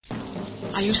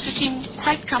Are you sitting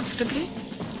quite comfortably?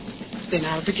 Then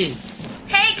I'll begin.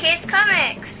 Hey Kids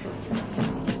Comics!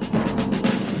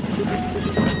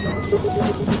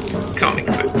 Comic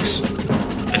books,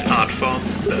 an art form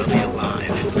barely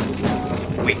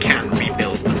alive. We can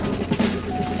rebuild them.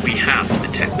 We have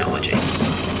the technology.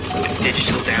 With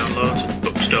digital downloads and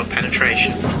bookstore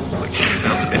penetration, which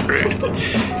sounds a bit rude,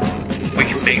 we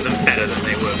can make them better than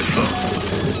they were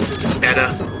before.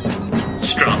 Better,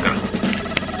 stronger,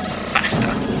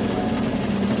 faster.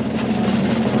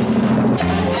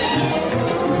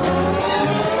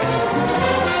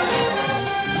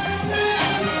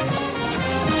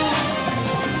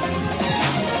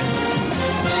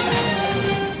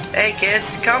 Hey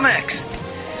Kids Comics!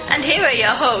 And here are your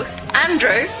hosts,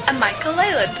 Andrew and Michael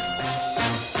Leyland.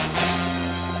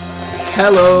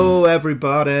 Hello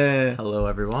everybody! Hello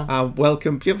everyone.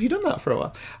 Welcome. Have you done that for a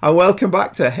while? And welcome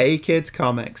back to Hey Kids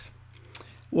Comics.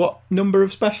 What number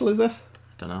of special is this?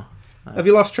 Don't know. Have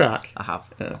you lost track? I have.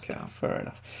 Okay, fair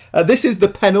enough. This is the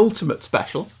penultimate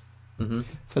special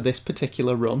for this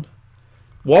particular run.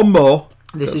 One more.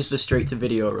 This is the straight to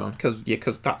video run.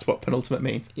 Because that's what penultimate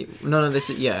means. This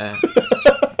is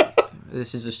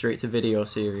this is the straight to video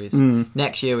series.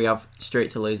 Next year we have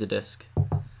straight to Laserdisc.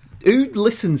 Who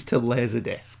listens to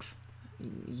Laserdiscs?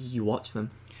 You watch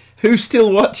them. Who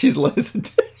still watches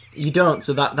Laserdiscs? You don't,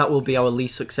 so that will be our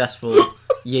least successful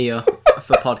year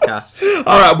for podcasts.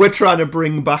 Alright, we're trying to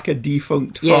bring back a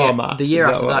defunct format. The year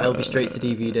after that it'll be straight to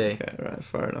DVD. Okay, right,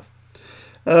 fair enough.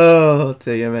 Oh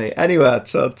dear me. Anyway,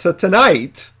 so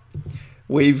tonight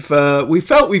we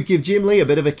felt we'd give Jim Lee a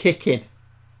bit of a kicking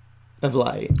of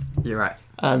late. You're right.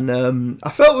 And I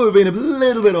felt we were being a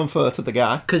little bit unfair to the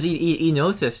guy. Because he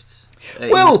noticed. He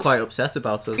was quite upset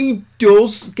about us. He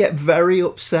does get very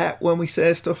upset when we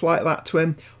say stuff like that to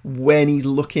him when he's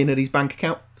looking at his bank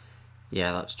account.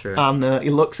 Yeah, that's true. And he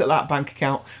looks at that bank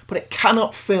account, but it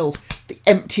cannot fill the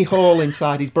empty hole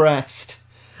inside his breast.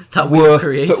 That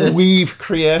we've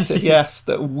created, yes,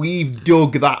 that we've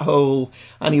dug that hole,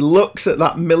 and he looks at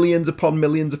that millions upon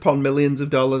millions upon millions of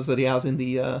dollars that he has in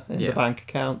the bank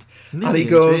account, millions, and he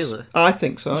goes, really? "I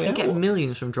think so." You get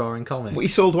millions from drawing comics. He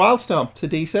sold Wildstorm to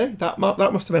DC. That must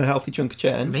have been a healthy chunk of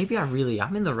change. Maybe I really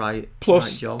am in the right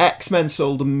job. X-Men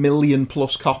sold 1 million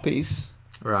plus copies.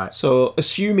 Right. So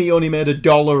assume he only made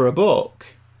 $1 a book,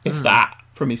 if that,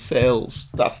 from his sales.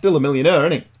 That's still a millionaire,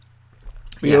 isn't he?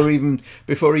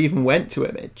 Before he even went to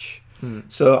Image.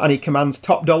 So, and he commands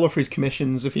top dollar for his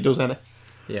commissions if he does any.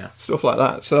 Yeah. Stuff like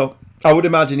that. So I would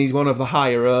imagine he's one of the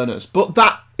higher earners. But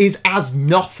that is as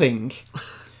nothing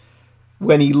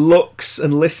when he looks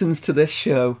and listens to this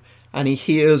show and he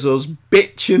hears us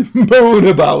bitch and moan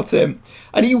about him.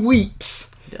 And he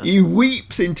weeps. Yeah. He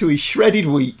weeps into his shredded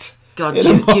wheat. God,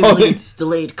 Jim Lee's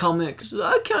delayed comics.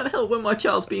 I can't help when my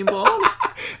child's being born.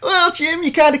 Well, Jim,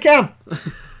 you kind of can.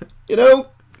 You know,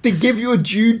 they give you a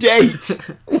due date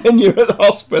when you're at the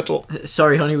hospital.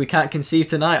 Sorry, honey, we can't conceive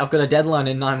tonight. I've got a deadline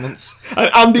in 9 months. And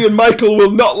Andy and Michael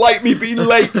will not like me being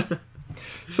late.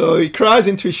 So he cries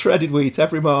into his shredded wheat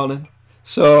every morning.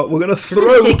 So we're going to throw...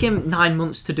 Does it take him 9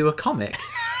 months to do a comic?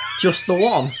 Just the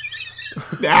one?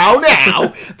 Now,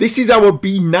 this is our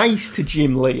Be Nice to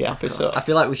Jim Lee episode. I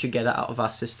feel like we should get that out of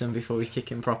our system before we kick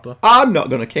him proper. I'm not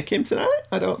going to kick him tonight,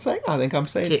 I don't think. I think I'm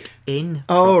saying... Kick in.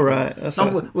 Oh, right.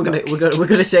 We're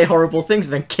gonna say horrible things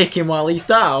and then kick him while he's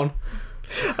down.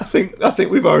 I think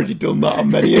we've already done that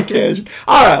on many occasions.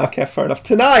 Alright, okay, fair enough.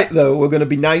 Tonight, though, we're going to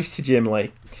be nice to Jim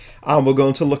Lee. And we're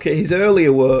going to look at his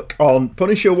earlier work on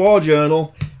Punisher War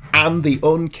Journal and the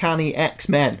Uncanny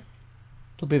X-Men.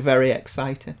 It'll be very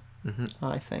exciting.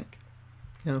 I think.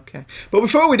 Okay. But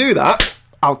before we do that,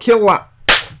 I'll kill that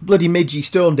bloody midgie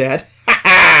stone dead.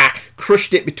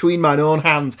 Crushed it between my own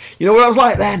hands. You know what I was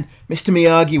like then? Mr.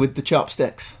 Miyagi with the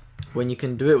chopsticks. When you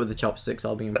can do it with the chopsticks,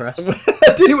 I'll be impressed.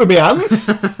 I did it with my hands.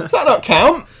 Does that not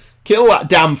count? Kill that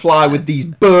damn fly with these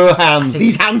burr hands.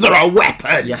 These hands are a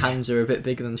weapon. Your hands are a bit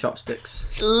bigger than chopsticks.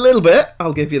 It's a little bit,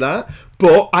 I'll give you that.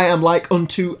 But I am like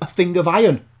unto a thing of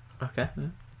iron. Okay. Yeah.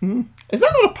 Is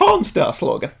that not a porn star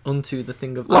slogan? Unto the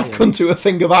thing of iron. Like unto a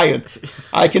thing of iron.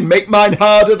 I can make mine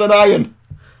harder than iron.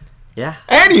 Yeah.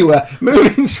 Anyway,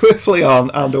 moving swiftly on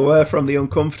and away from the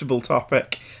uncomfortable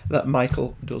topic that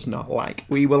Michael does not like.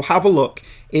 We will have a look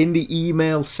in the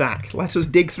email sack. Let us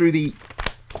dig through the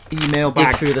email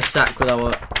bag. Dig through the sack with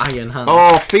our iron hands.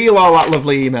 Oh, feel all that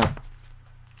lovely email.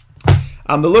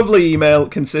 And the lovely email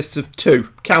consists of 2.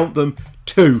 Count them,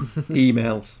 2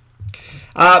 emails.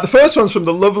 The first one's from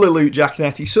the lovely Luke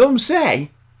Giaconetti. Some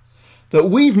say that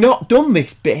we've not done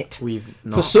this bit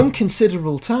for some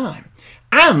considerable time,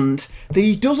 and that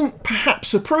he doesn't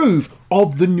perhaps approve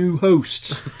of the new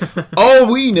hosts.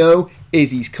 All we know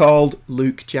is he's called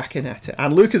Luke Giaconetti.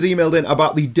 And Luke has emailed in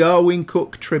about the Darwin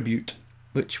Cook tribute,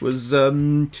 which was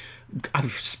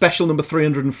special number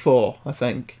 304, I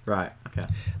think. Right, okay.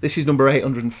 This is number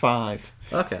 805.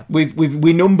 Okay.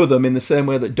 We number them in the same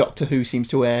way that Doctor Who seems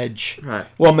to age. Right.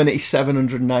 1 minute he's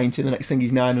 790, the next thing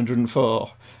he's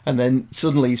 904. And then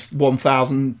suddenly he's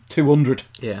 1,200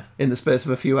 in the space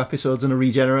of a few episodes and a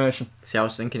regeneration. See, I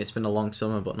was thinking it's been a long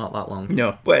summer, but not that long.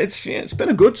 No, but it's been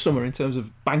a good summer in terms of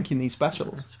banking these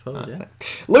specials. I suppose, yeah.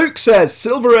 Luke says,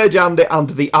 Silver Age Andy and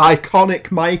the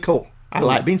iconic Michael. I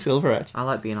like being Silver Age. I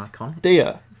like being iconic. Do you?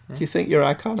 Yeah. Do you think you're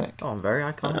iconic? Oh, I'm very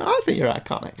iconic. I think you're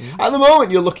iconic. At the moment,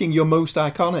 you're looking your most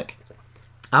iconic.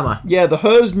 Am I? Yeah, the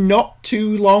hair's not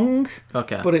too long,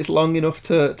 Okay. but it's long enough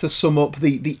to sum up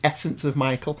the essence of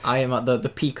Michael. I am at the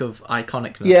peak of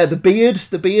iconicness. Yeah, the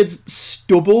beard's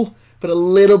stubble, but a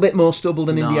little bit more stubble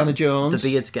than Indiana Jones. The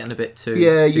beard's getting a bit too.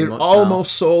 Yeah, too you're much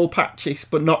almost soul patchy,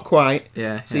 but not quite.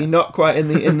 Yeah. So you're not quite in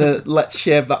the let's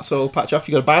shave that soul patch off.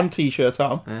 You got a band t-shirt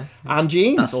on and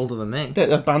jeans. That's older than me.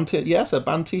 A band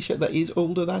t-shirt that is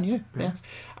older than you. Yes,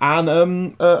 and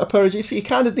a pair of jeans. So you're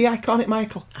kind of the iconic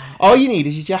Michael. All you need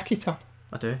is your jacket on.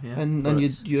 I do, yeah. And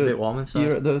it's a bit warm inside.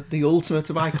 You're at the ultimate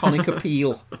of iconic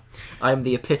appeal. I am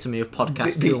the epitome of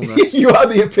podcast coolness. You are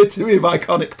the epitome of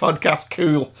iconic podcast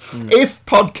cool. If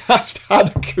podcast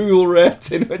had a cool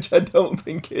rating, which I don't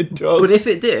think it does. But if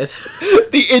it did,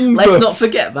 the inverse. let's not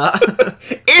forget that.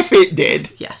 If it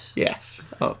did. Yes. Yes.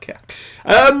 Okay.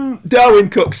 Darwin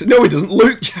Cook. No, he doesn't.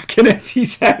 Luke Giaconetti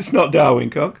says, not Darwin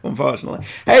Cook, unfortunately.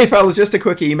 Hey, fellas, just a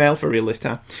quick email for real this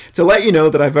time to let you know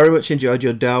that I very much enjoyed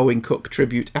your Darwin Cook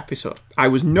tribute episode. I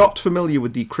was not familiar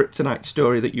with the kryptonite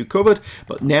story that you covered,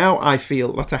 but now I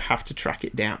feel that I have to track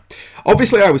it down.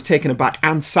 Obviously, I was taken aback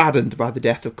and saddened by the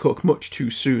death of Cook much too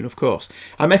soon, of course.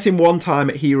 I met him one time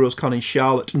at Heroes Con in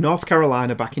Charlotte, North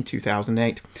Carolina back in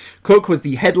 2008. Cook was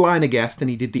the headliner guest and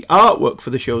he did the artwork for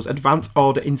the show's Advance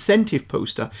Order incentive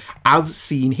poster as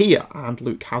seen here, and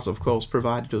Luke has of course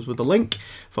provided us with a link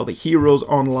for the Heroes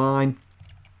Online.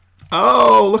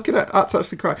 Oh, look at it, that's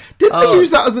actually quite... Didn't they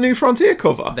use that as the New Frontier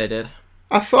cover? They did.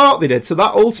 I thought they did. So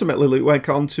that ultimately, Luke, went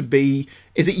on to be...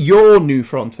 Is it your New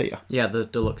Frontier? Yeah, the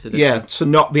deluxe edition. Yeah, so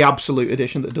not the absolute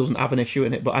edition that doesn't have an issue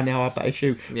in it, but I now have that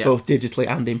issue both digitally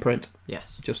and in print.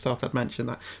 Yes. Just thought I'd mention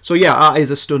that. So yeah, that is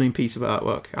a stunning piece of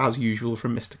artwork, as usual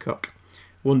from Mr. Cook.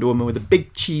 Wonder Woman with a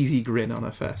big cheesy grin on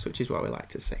her face, which is what we like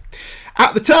to see.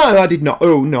 At the time, I did not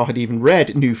own nor had even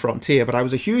read New Frontier, but I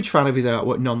was a huge fan of his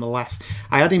artwork nonetheless.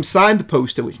 I had him sign the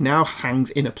poster, which now hangs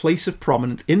in a place of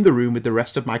prominence in the room with the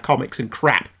rest of my comics and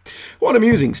crap. What an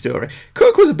amusing story.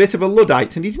 Cook was a bit of a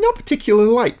Luddite, and he did not particularly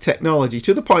like technology,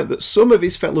 to the point that some of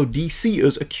his fellow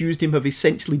DCers accused him of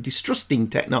essentially distrusting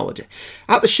technology.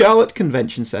 At the Charlotte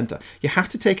Convention Centre, you have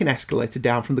to take an escalator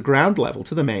down from the ground level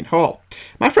to the main hall.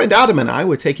 My friend Adam and I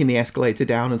were taking the escalator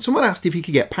down, and someone asked if he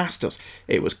could get past us.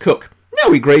 It was Cook. No,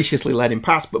 we graciously let him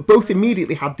pass, but both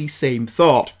immediately had the same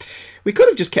thought. We could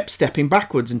have just kept stepping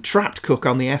backwards and trapped Cook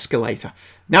on the escalator.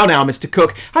 Now, Mr.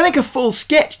 Cook, I think a full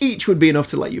sketch each would be enough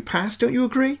to let you pass, don't you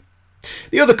agree?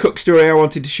 The other Cook story I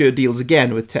wanted to share deals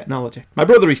again with technology. My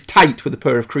brother is tight with a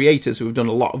pair of creators who have done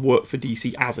a lot of work for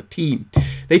DC as a team.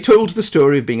 They told the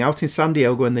story of being out in San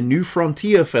Diego when the New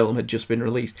Frontier film had just been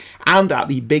released, and at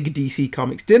the big DC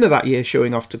Comics dinner that year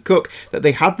showing off to Cook that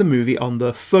they had the movie on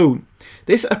their phone.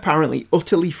 This apparently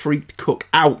utterly freaked Cook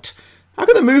out. How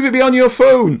can the movie be on your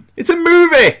phone? It's a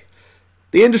movie!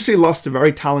 The industry lost a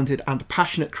very talented and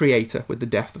passionate creator with the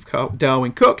death of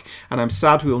Darwin Cook, and I'm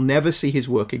sad we will never see his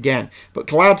work again, but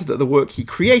glad that the work he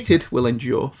created will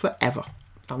endure forever.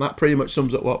 And that pretty much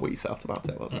sums up what we felt about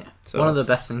it, wasn't it? So, one of the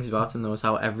best things about him, though, is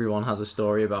how everyone has a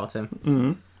story about him.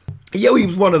 Mm-hmm. Yeah, he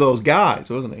was one of those guys,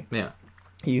 wasn't he? Yeah.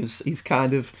 He's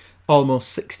kind of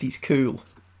almost 60s cool.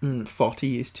 40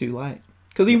 years too late.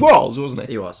 Because he was, wasn't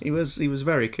he? He was. He was a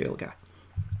very cool guy.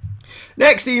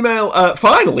 Next email,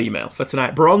 final email for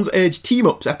tonight. Bronze Age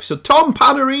Team-Ups episode. Tom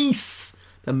Panarese.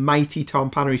 The mighty Tom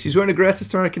Panarese. He's wearing a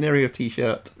Greatest American Hero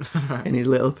t-shirt in his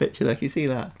little picture there. Can you see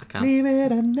that? I can. Leave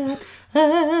it at night,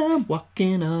 I'm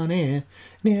walking on air.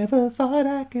 Never thought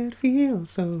I could feel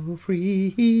so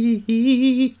free.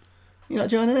 You not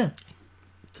joining in?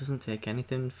 It doesn't take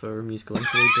anything for a musical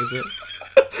interlude, does it?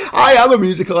 I am a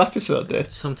musical episode,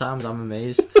 dude. Sometimes I'm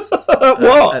amazed.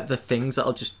 What? At the things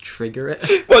that'll just trigger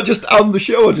it. What, just on the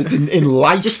show or just in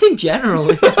life? Just in general.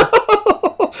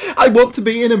 I want to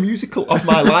be in a musical of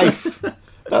my life.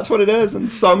 That's what it is,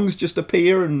 and songs just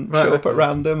appear and Right, show up okay. at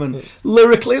random, and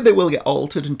lyrically they will get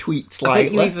altered and tweaked I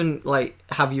bet slightly. you even like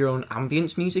have your own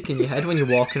ambience music in your head when you're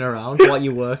walking around while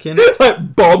you're working.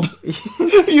 Like Bod.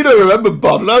 You don't remember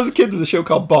Bod? When I was a kid, there was a show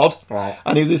called Bod, Right.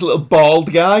 and he was this little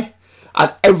bald guy,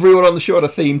 and everyone on the show had a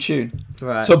theme tune.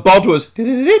 Right. So Bod was, and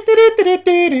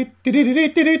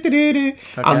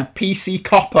PC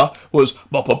Copper was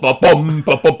bum bum bum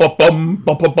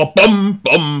bum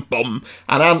bum bum,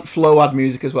 and Aunt Flo had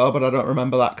music as well, but I don't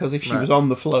remember that because if she was on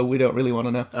the flow, we don't really want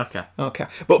to know. Okay.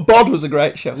 But Bod was a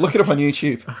great show. Look it up on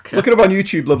YouTube. Okay. Look it up on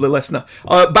YouTube, lovely listener.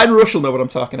 Ben Rush will know what I'm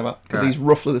talking about because Right. he's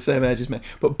roughly the same age as me.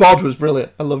 But Bod was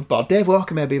brilliant. I love Bod. Dave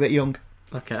Walker may be a bit young.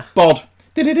 Okay. Bod.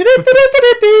 You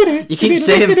keep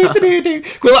saying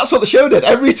that. Well, that's what the show did.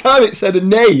 Every time it said a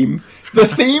name, the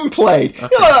theme played. You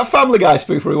know, like that Family Guy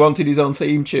spoofer who wanted his own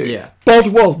theme tune. Yeah. Bod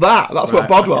was that. That's what Right,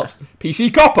 Bod okay. was.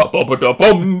 PC Copper. Bum. It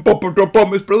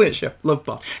was a brilliant show. Love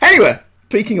Bod. Anyway,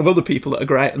 speaking of other people that are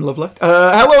great and lovely.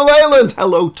 Hello, Leyland.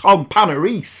 Hello, Tom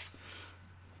Panarese.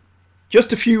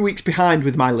 Just a few weeks behind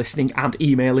with my listening and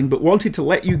emailing, but wanted to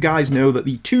let you guys know that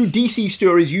the 2 DC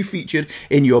stories you featured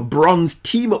in your Bronze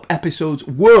Team-Up episodes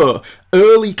were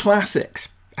early classics.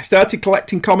 I started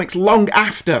collecting comics long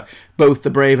after both The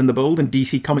Brave and the Bold and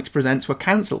DC Comics Presents were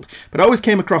cancelled, but I always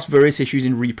came across various issues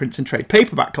in reprints and trade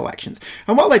paperback collections,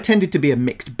 and while they tended to be a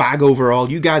mixed bag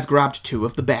overall, you guys grabbed 2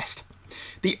 of the best.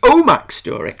 The OMAC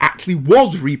story actually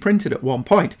was reprinted at one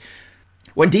point.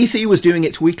 When DC was doing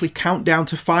its weekly Countdown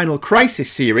to Final Crisis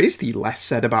series, the less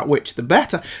said about which the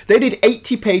better, they did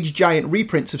 80-page giant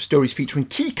reprints of stories featuring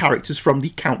key characters from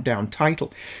the Countdown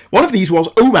title. One of these was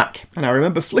OMAC, and I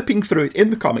remember flipping through it in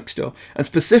the comic store, and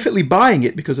specifically buying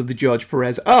it because of the George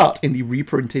Perez art in the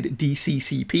reprinted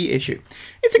DCCP issue.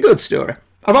 It's a good story.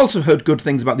 I've also heard good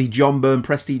things about the John Byrne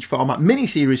Prestige format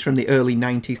miniseries from the early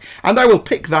 90s, and I will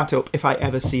pick that up if I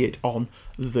ever see it on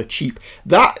the cheap.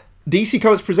 That DC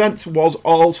Comics Presents was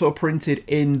also printed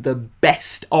in the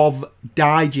Best of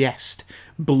Digest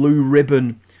blue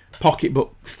ribbon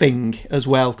pocketbook thing as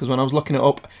well, because when I was looking it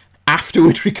up after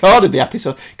we'd recorded the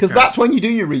episode, because that's when you do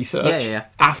your research,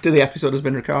 after the episode has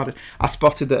been recorded, I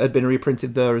spotted that it had been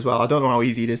reprinted there as well. I don't know how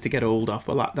easy it is to get hold of,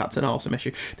 but that's an awesome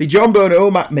issue. The John Byrne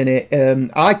OMAC Mini,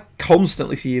 I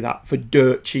constantly see that for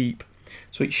dirt cheap.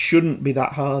 So it shouldn't be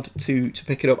that hard to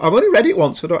pick it up. I've only read it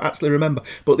once, so I don't actually remember.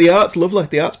 But the art's lovely.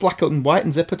 The art's black and white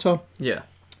and zipper tone. Yeah.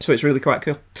 So it's really quite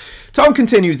cool. Tom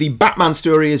continues, the Batman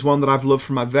story is one that I've loved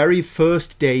from my very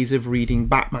first days of reading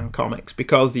Batman comics,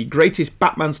 because the greatest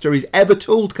Batman stories ever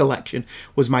told collection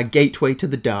was my gateway to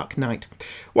the Dark Knight.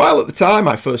 While at the time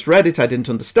I first read it, I didn't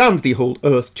understand the whole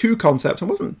Earth 2 concept and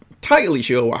wasn't entirely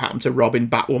sure what happened to Robin,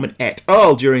 Batwoman et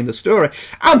al. During the story,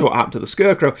 and what happened to the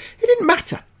Scarecrow. It didn't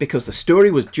matter, because the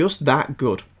story was just that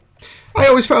good. I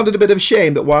always found it a bit of a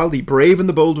shame that while The Brave and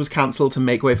the Bold was cancelled to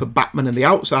make way for Batman and the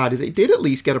Outsiders, it did at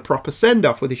least get a proper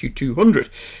send-off with issue 200.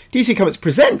 DC Comics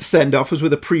Presents send-off was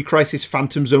with a pre-crisis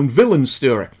Phantom Zone villain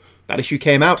story. That issue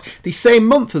came out the same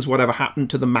month as Whatever Happened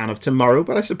to the Man of Tomorrow,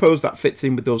 but I suppose that fits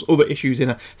in with those other issues in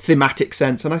a thematic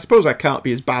sense, and I suppose I can't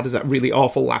be as bad as that really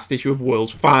awful last issue of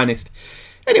World's Finest.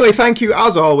 Anyway, thank you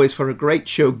as always for a great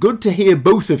show. Good to hear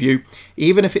both of you,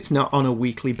 even if it's not on a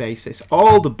weekly basis.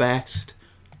 All the best,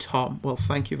 Tom. Well,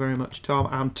 thank you very much, Tom.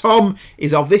 And Tom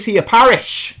is of this here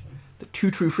parish, the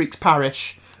Two True Freaks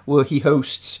parish, where he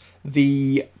hosts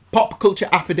the Pop Culture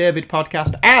Affidavit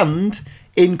podcast and,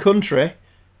 in country,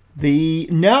 the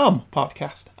NARM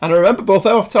podcast. And I remember both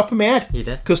them off the top of my head. You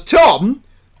did? Because Tom,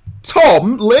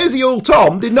 lazy old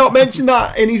Tom, did not mention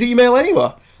that in his email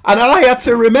anywhere. And I had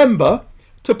to remember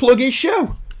to plug his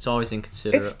show. It's always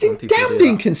inconsiderate. It's when people damned do that.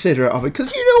 inconsiderate of it,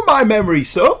 because you know my memory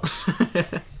sucks. Who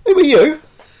are you?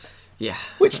 Yeah.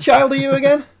 Which child are you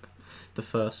again? The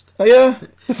first. Oh, yeah?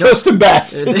 The first and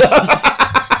best.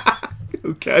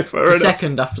 Okay, fair enough.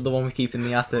 Second after the one we keep in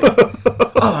the attic.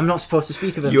 Oh, I'm not supposed to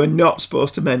speak of him. You are not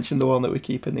supposed to mention the one that we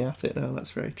keep in the attic. No, that's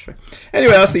very true.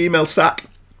 Anyway, that's the email sack.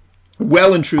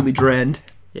 Well and truly drained.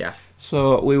 Yeah.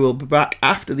 So we will be back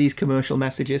after these commercial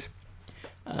messages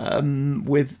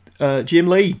with Jim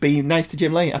Lee. Be nice to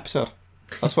Jim Lee episode.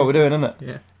 That's what we're doing, isn't it?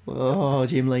 Yeah. Oh,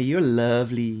 Jim Lee, you're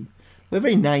lovely. We're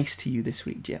very nice to you this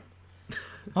week, Jim.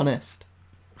 Honest.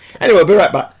 Anyway, I'll be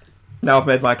right back. Now I've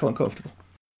made Michael uncomfortable.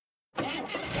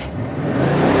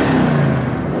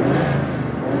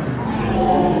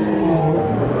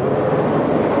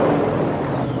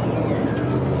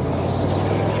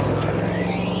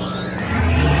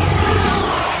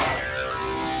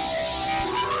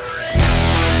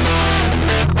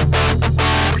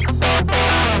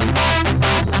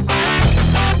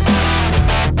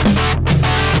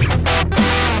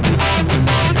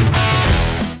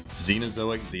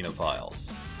 Xenozoic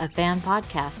Xenophiles. a fan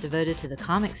podcast devoted to the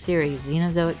comic series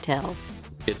Xenozoic Tales.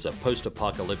 It's a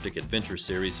post-apocalyptic adventure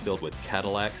series filled with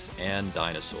Cadillacs and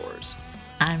dinosaurs.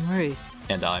 I'm Ruth.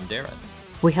 And I'm Darren.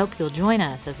 We hope you'll join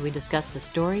us as we discuss the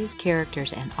stories,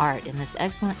 characters, and art in this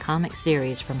excellent comic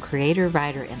series from creator,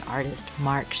 writer, and artist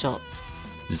Mark Schultz.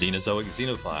 Xenozoic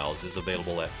Xenophiles is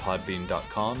available at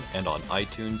podbean.com and on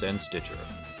iTunes and Stitcher.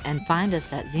 And find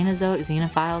us at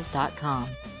xenozoicxenophiles.com.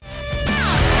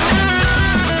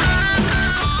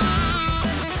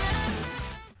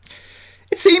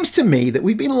 It seems to me that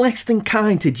we've been less than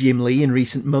kind to Jim Lee in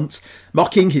recent months,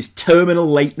 mocking his terminal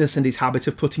lateness and his habit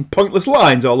of putting pointless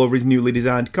lines all over his newly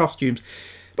designed costumes.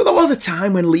 But there was a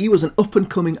time when Lee was an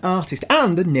up-and-coming artist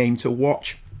and a name to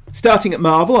watch. Starting at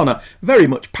Marvel on a very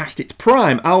much past its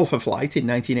prime Alpha Flight in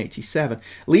 1987,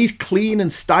 Lee's clean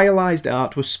and stylised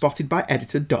art was spotted by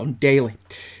editor Don Daly.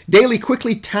 Daly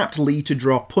quickly tapped Lee to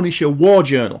draw Punisher War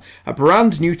Journal, a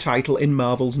brand new title in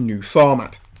Marvel's new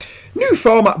format. New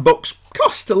format books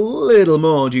cost a little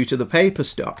more due to the paper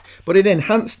stock, but it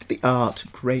enhanced the art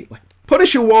greatly.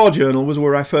 Punisher War Journal was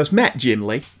where I first met Jim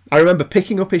Lee. I remember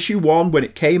picking up issue 1 when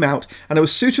it came out, and I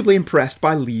was suitably impressed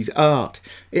by Lee's art.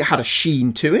 It had a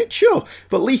sheen to it, sure,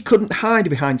 but Lee couldn't hide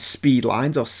behind speed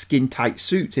lines or skin-tight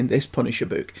suits in this Punisher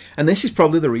book, and this is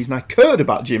probably the reason I cared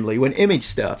about Jim Lee when Image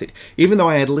started, even though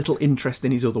I had little interest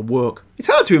in his other work. It's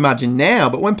hard to imagine now,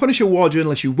 but when Punisher War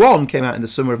Journal issue 1 came out in the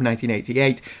summer of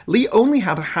 1988, Lee only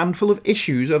had a handful of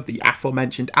issues of the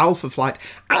aforementioned Alpha Flight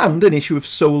and an issue of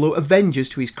Solo Avengers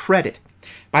to his credit.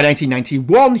 By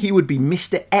 1991, he would be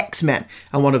Mr. X-Men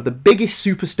and one of the biggest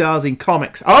superstars in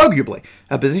comics, arguably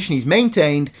a position he's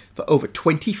maintained for over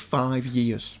 25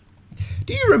 years.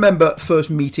 Do you remember first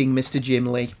meeting Mr. Jim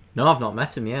Lee? No, I've not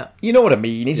met him yet. You know what I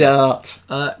mean, his art.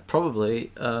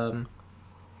 Probably.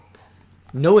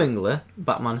 Knowingly,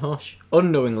 Batman Hush.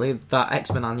 Unknowingly, that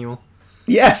X-Men annual.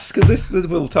 Yes, because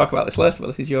we'll talk about this later, but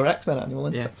this is your X-Men annual,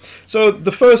 isn't it? Yeah. So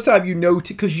the first time you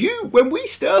noticed, because when we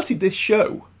started this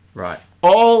show... Right.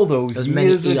 All those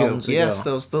years ago. Ago. Yes,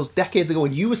 those decades ago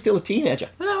when you were still a teenager.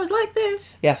 When I was like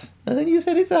this. Yes. And then you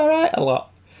said it's alright a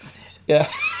lot. I did. Yeah.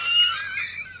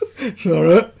 It's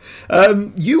alright.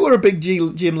 You were a big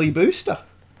Jim Lee booster.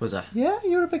 Was I? Yeah,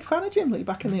 you were a big fan of Jim Lee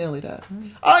back in the early days.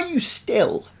 Are you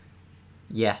still?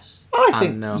 Yes. I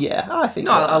think no. Yeah, I think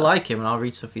No, I like him and I'll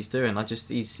read stuff he's doing.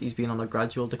 He's been on a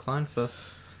gradual decline for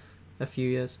a few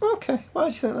years. Okay, why do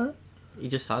you think that? He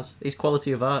just has. His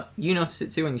quality of art. You noticed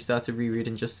it too when you started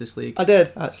rereading Justice League. I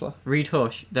did, actually. Read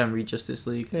Hush, then read Justice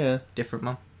League. Yeah. Different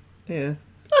man. Yeah.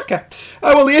 Okay.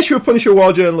 Well, the issue of Punisher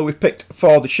War Journal that we've picked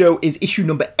for the show is issue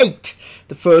number 8,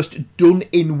 the first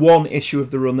done-in-one issue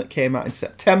of the run that came out in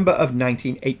September of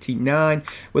 1989,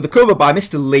 with a cover by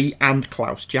Mr. Lee and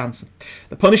Klaus Janson.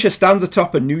 The Punisher stands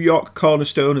atop a New York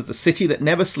cornerstone as the city that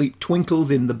never sleeps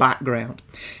twinkles in the background.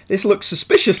 This looks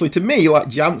suspiciously to me like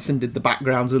Janson did the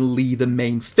backgrounds and Lee the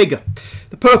main figure.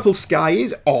 The purple sky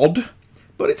is odd,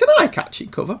 but it's an eye-catching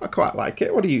cover. I quite like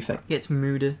it. What do you think? It's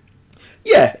moody.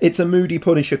 Yeah, it's a moody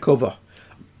Punisher cover.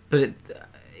 But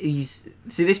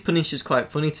this Punisher's quite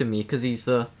funny to me because he's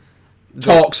the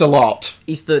talks a lot.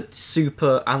 He's the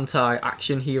super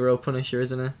anti-action hero Punisher,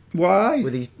 isn't he? Why?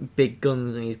 With his big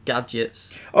guns and his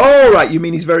gadgets. Oh, right, you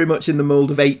mean he's very much in the mould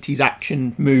of 80s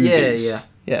action movies. Yeah.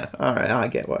 Yeah, alright, I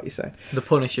get what you're saying. The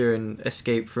Punisher in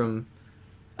Escape from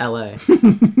LA.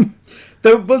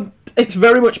 But it's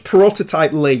very much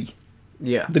prototype Lee.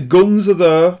 Yeah. The guns are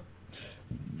there.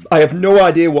 I have no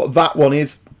idea what that one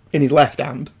is in his left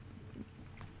hand.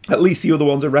 At least the other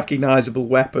one's a recognisable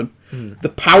weapon. The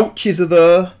pouches are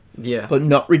there, but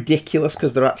not ridiculous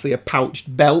because they're actually a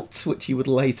pouched belt, which he would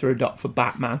later adopt for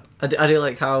Batman. I do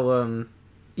like how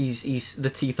he's the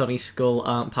teeth on his skull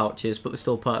aren't pouches, but they're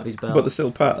still part of his belt. But they're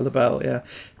still part of the belt, yeah.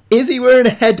 Is he wearing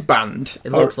a headband?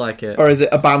 It looks like it. Or is it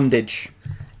a bandage?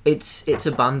 It's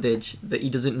a bandage that he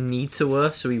doesn't need to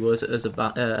wear, so he wears it as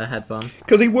a headband.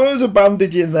 Because he wears a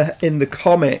bandage in the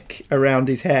comic around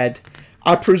his head.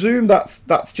 I presume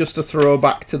that's just a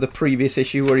throwback to the previous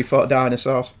issue where he fought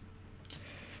dinosaurs.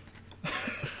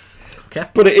 Okay.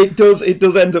 But it does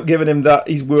end up giving him that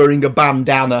he's wearing a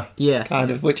bandana, kind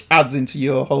of, which adds into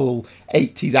your whole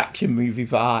 80s action movie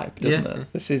vibe, doesn't it?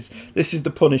 This is the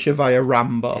Punisher via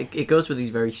Rambo. It goes with his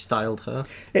very styled hair.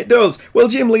 It does. Well,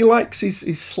 Jim Lee likes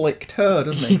his slicked hair,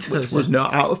 doesn't he? He does, Which was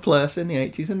not out of place in the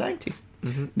 80s and 90s.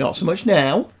 Mm-hmm. Not so much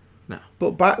now. No.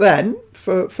 But back then,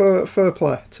 fair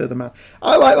play to the man.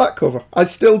 I like that cover. I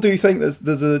still do think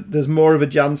there's more of a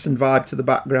Janson vibe to the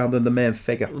background than the main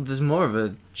figure. Well, there's more of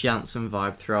a Janson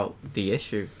vibe throughout the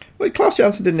issue. Wait, Klaus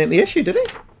Janson didn't hit the issue, did he?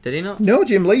 Did he not? No,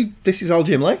 Jim Lee. This is all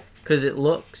Jim Lee. Because it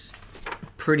looks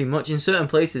pretty much. In certain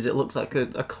places, it looks like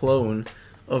a clone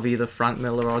of either Frank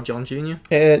Miller or John Jr.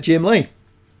 Jim Lee.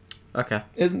 Okay.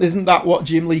 Isn't that what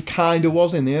Jim Lee kind of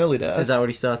was in the early days? Is that what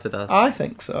he started as? I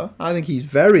think so. I think he's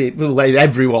very... Well, like,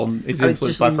 everyone is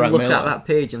influenced by Frank Miller. Look at that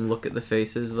page and look at the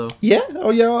faces, though. Yeah. Oh,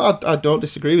 yeah. I don't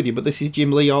disagree with you, but this is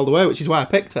Jim Lee all the way, which is why I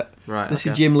picked it. Right. This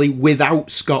is Jim Lee without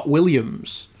Scott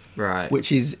Williams. Right.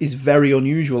 Which is very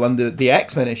unusual. And the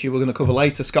X-Men issue we're going to cover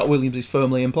later, Scott Williams is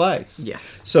firmly in place.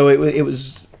 Yes. So it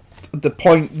was... The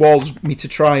point was me to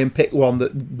try and pick one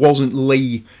that wasn't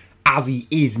Lee as he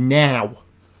is now.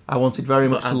 I wanted very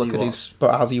much to look at his...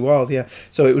 But as he was, yeah.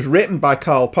 So it was written by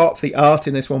Carl Potts. The art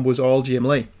in this one was all Jim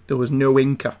Lee. There was no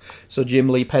inker. So Jim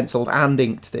Lee penciled and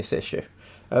inked this issue.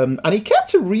 And he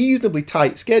kept a reasonably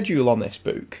tight schedule on this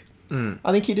book.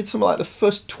 I think he did something like the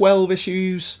first 12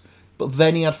 issues, but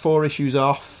then he had 4 issues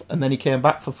off, and then he came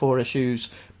back for 4 issues,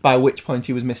 by which point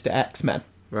he was Mr. X-Men.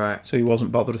 Right. So he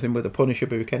wasn't bothered with him with the Punisher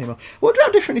book anymore. I wonder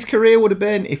how different his career would have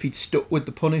been if he'd stuck with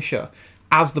the Punisher,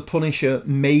 as the Punisher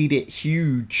made it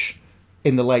huge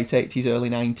in the late 80s, early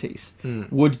 90s.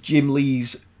 Would Jim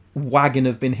Lee's wagon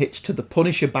have been hitched to the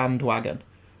Punisher bandwagon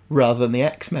rather than the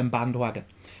X-Men bandwagon?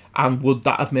 And would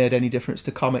that have made any difference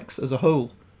to comics as a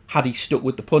whole, had he stuck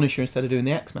with the Punisher instead of doing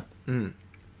the X-Men?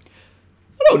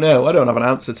 I don't know. I don't have an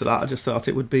answer to that. I just thought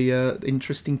it would be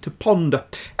interesting to ponder.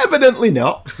 Evidently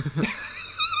not.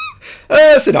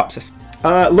 Synopsis.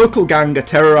 Local gang are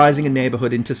terrorising a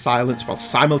neighbourhood into silence while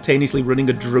simultaneously running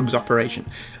a drugs operation.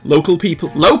 Local people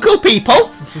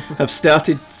have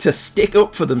started to stick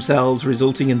up for themselves,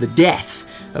 resulting in the death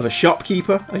of a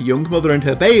shopkeeper, a young mother and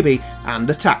her baby, and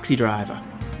a taxi driver.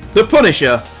 The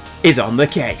Punisher is on the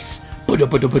case.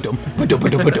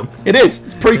 It is.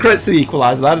 It's pre-credits to the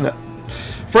Equalizer, that, isn't it?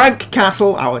 Frank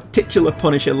Castle, our titular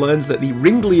Punisher, learns that the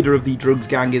ringleader of the drugs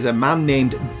gang is a man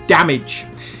named Damage.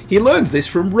 He learns this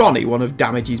from Ronnie, one of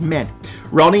Damage's men.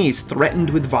 Ronnie is threatened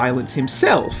with violence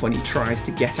himself when he tries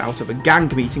to get out of a gang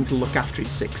meeting to look after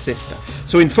his sick sister.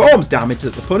 So informs Damage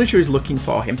that the Punisher is looking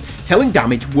for him, telling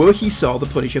Damage where he saw the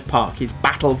Punisher park his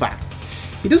battle van.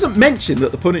 He doesn't mention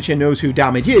that the Punisher knows who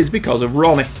Damage is because of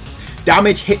Ronnie.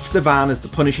 Damage hits the van as the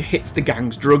Punisher hits the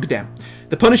gang's drug den.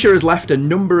 The Punisher has left a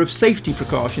number of safety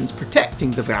precautions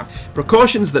protecting the van,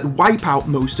 precautions that wipe out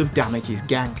most of Damage's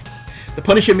gang. The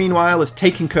Punisher, meanwhile, has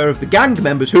taken care of the gang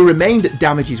members who remained at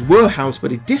Damage's warehouse,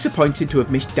 but is disappointed to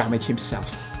have missed Damage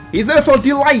himself. He is therefore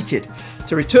delighted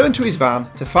to return to his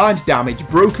van to find Damage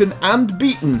broken and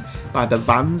beaten by the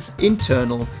van's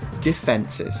internal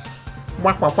defences.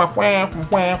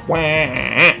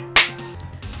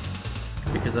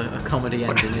 Because a comedy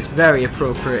ending is very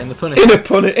appropriate in the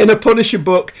Punisher. In a Punisher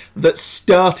book that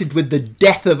started with the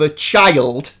death of a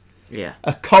child, Yeah.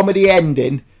 a comedy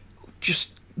ending,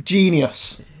 just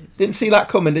genius. Didn't see that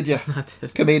coming, did you? I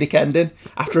did. Comedic ending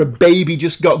after a baby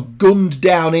just got gunned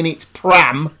down in its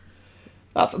pram.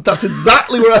 That's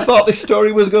exactly where I thought this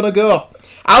story was going to go.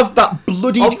 As that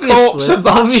bloodied corpse of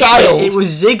that child, it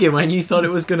was zigging when you thought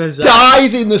it was going to zag.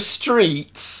 dies in the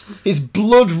streets, his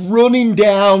blood running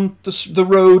down the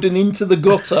road and into the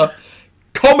gutter.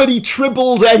 Comedy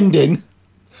Tribbles ending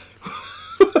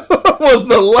was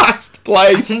the last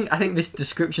place. I think this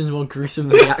description's more gruesome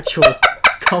than the actual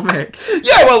comic.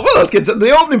 Yeah, well, let's get to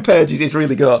the opening pages is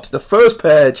really good. The first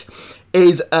page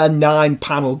is a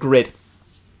 9-panel grid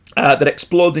that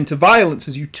explodes into violence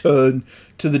as you turn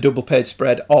to the double page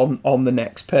spread on the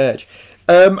next page.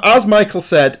 As Michael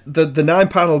said, the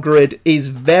 9-panel grid is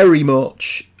very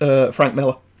much Frank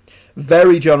Miller,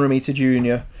 very John Romita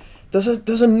Jr.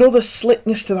 There's another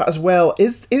slickness to that as well.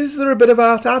 Is there a bit of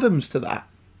Art Adams to that,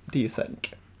 do you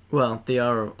think? Well, they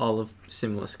are all of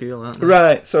similar school, aren't they?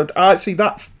 Right, so I see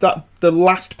that the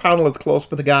last panel of the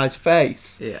close-up of the guy's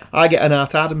face. Yeah. I get an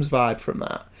Art Adams vibe from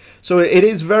that. So it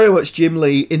is very much Jim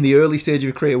Lee in the early stage of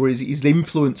his career, where his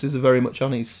influences are very much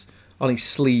on his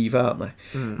sleeve, aren't they?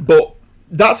 But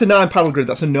that's a 9-panel grid.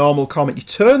 That's a normal comic. You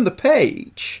turn the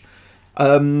page,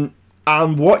 and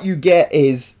what you get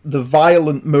is the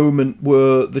violent moment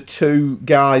where the two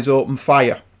guys open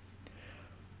fire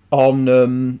on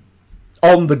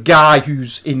the guy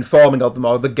who's informing of them,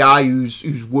 or the guy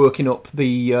who's working up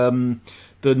the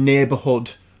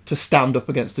neighbourhood to stand up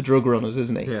against the drug runners,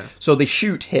 isn't he? Yeah. So they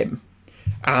shoot him,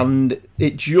 and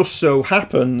it just so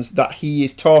happens that he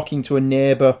is talking to a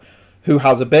neighbour who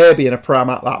has a baby in a pram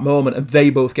at that moment, and they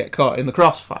both get caught in the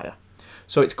crossfire.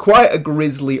 So it's quite a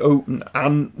grisly open,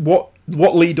 and what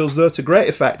Lee does there to great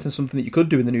effect, and something that you could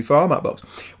do in the new format box,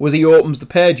 was he opens the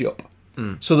page up.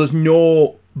 So there's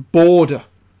no border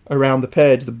around the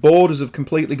page. The borders have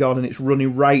completely gone, and it's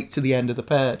running right to the end of the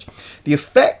page. The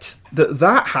effect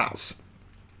that has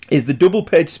is the double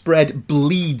page spread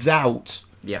bleeds out,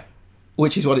 Yeah.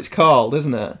 which is what it's called,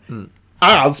 isn't it?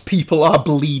 As people are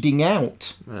bleeding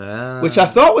out. Which I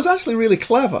thought was actually really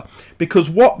clever, because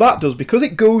what that does, because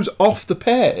it goes off the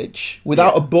page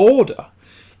without a border,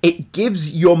 it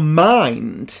gives your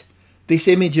mind this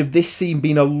image of this scene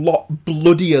being a lot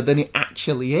bloodier than it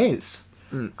actually is.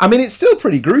 I mean, it's still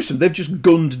pretty gruesome. They've just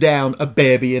gunned down a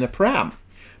baby in a pram,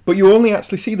 but you only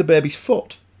actually see the baby's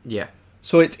foot. Yeah.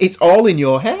 So it's all in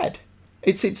your head.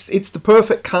 It's the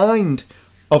perfect kind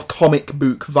of comic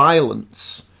book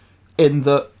violence, in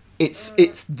that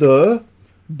it's there,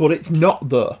 but it's not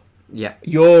there. Yeah.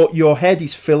 Your head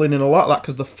is filling in a lot of that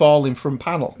because they're falling from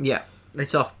panel. Yeah.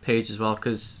 It's off page as well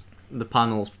because the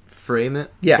panels frame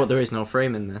it. Yeah. But there is no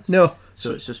frame in this. No.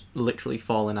 So it's just literally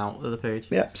falling out of the page.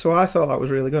 Yeah, so I thought that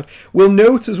was really good. We'll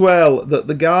note as well that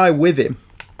the guy with him,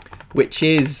 which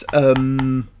is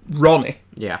Ronnie,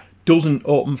 Yeah. doesn't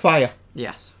open fire.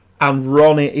 Yes. And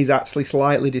Ronnie is actually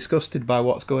slightly disgusted by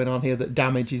what's going on here, that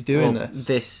Damage is doing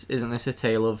this. Isn't this a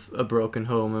tale of a broken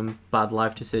home and bad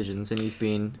life decisions, and he's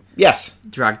been Yes.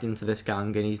 dragged into this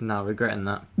gang and he's now regretting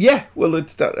that? Yeah, well,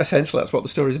 essentially that's what the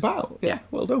story's about. Yeah.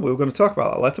 Well done. We were going to talk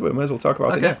about that later, but we may as well talk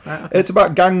about it now. Right, okay. It's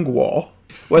about gang war.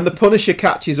 When the Punisher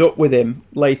catches up with him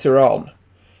later on,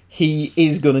 he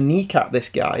is going to kneecap this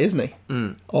guy, isn't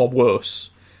he? Or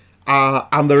worse.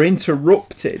 And they're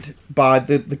interrupted by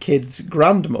the kid's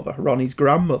grandmother, Ronnie's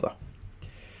grandmother.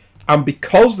 And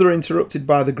because they're interrupted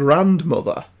by the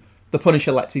grandmother, the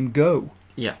Punisher lets him go.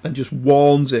 Yeah. And just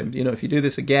warns him, if you do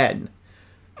this again,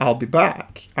 I'll be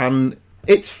back. And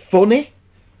it's funny,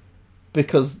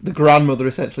 because the grandmother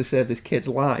essentially saved this kid's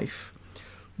life.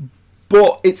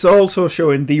 But it's also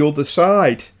showing the other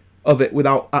side of it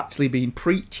without actually being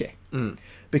preachy.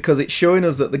 Because it's showing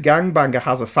us that the gangbanger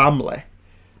has a family,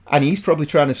 and he's probably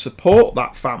trying to support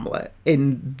that family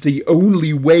in the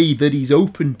only way that he's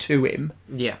open to him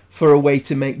Yeah. for a way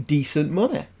to make decent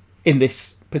money in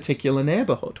this particular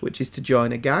neighbourhood, which is to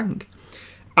join a gang.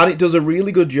 And it does a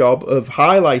really good job of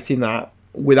highlighting that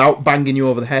without banging you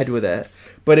over the head with it.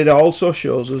 But it also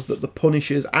shows us that the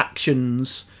Punisher's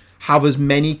actions have as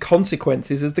many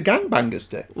consequences as the gangbangers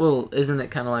do. Well, isn't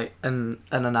it kind of like an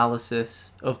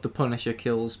analysis of the Punisher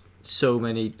kills so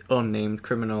many unnamed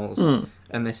criminals,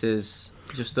 and this is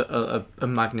just a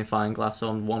magnifying glass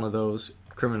on one of those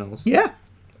criminals? Yeah,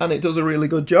 and it does a really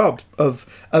good job of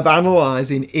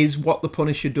analysing, is what the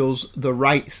Punisher does the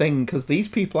right thing, because these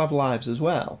people have lives as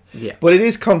well. Yeah. But it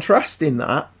is contrasting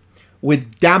that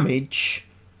with Damage,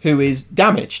 who is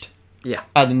damaged. Yeah.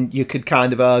 And you could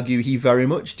kind of argue he very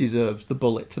much deserves the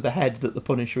bullet to the head that the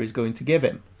Punisher is going to give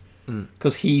him.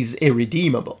 Because he's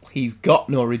irredeemable. He's got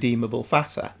no redeemable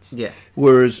facets. Yeah.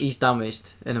 Whereas... He's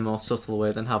damaged in a more subtle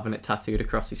way than having it tattooed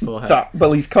across his forehead.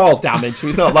 he's called Damage, so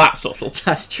he's not that subtle.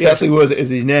 That's true. He actually wears it as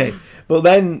his name. But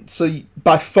then,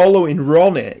 by following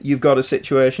Ronnie, you've got a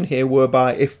situation here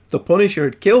whereby if the Punisher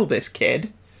had killed this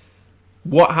kid,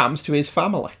 what happens to his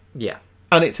family? Yeah.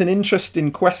 And it's an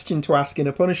interesting question to ask in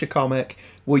a Punisher comic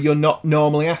where you're not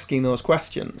normally asking those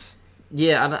questions.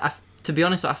 Yeah, and to be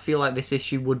honest, I feel like this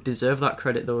issue would deserve that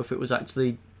credit, though, if it was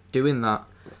actually doing that.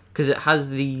 Because it has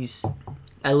these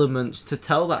elements to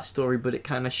tell that story, but it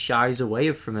kind of shies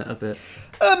away from it a bit.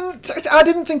 I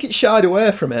didn't think it shied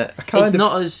away from it.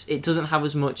 It doesn't have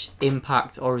as much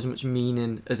impact or as much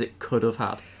meaning as it could have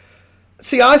had.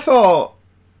 See, I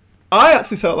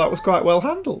actually thought that was quite well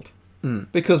handled.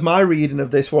 Because my reading of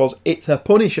this was, it's a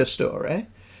Punisher story.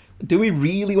 Do we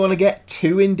really want to get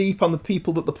too in deep on the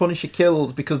people that the Punisher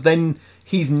kills? Because then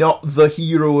he's not the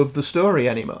hero of the story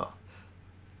anymore.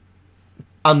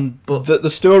 And the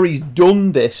story's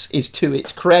done this is to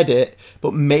its credit,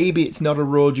 but maybe it's not a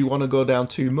road you want to go down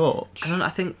too much. I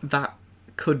think that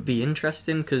could be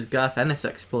interesting, because Garth Ennis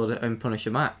explored it in Punisher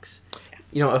Max.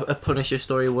 A Punisher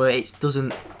story where it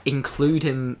doesn't include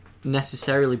him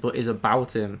necessarily, but is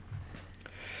about him.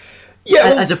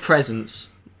 Yeah, as a presence.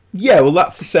 Yeah, well,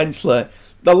 that's essentially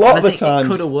a lot of the time. It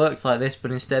could have worked like this,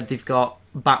 but instead they've got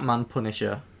Batman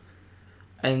Punisher.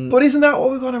 But isn't that what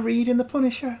we want to read in the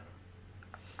Punisher?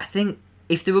 I think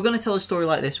if they were going to tell a story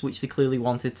like this, which they clearly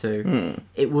wanted to,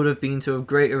 it would have been to have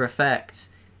greater effect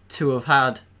to have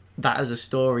had that as a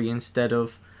story instead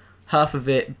of half of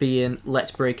it being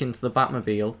let's break into the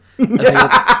Batmobile,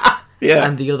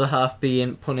 and the other half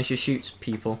being Punisher shoots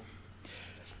people.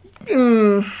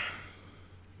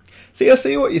 See, I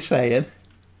see what you're saying.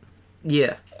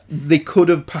 Yeah. They could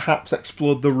have perhaps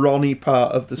explored the Ronnie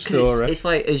part of the story. It's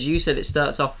like, as you said, it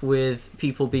starts off with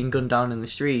people being gunned down in the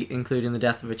street, including the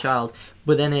death of a child,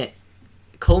 but then it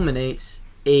culminates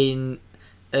in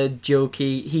a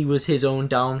jokey, he was his own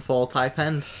downfall type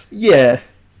end. Yeah.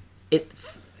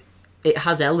 it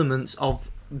has elements of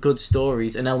good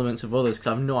stories and elements of others, because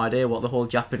I have no idea what the whole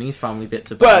Japanese family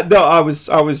bit's about. But no, I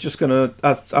was just gonna.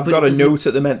 I've got a does it- note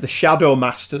at the minute. The Shadow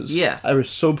Masters Yeah. are a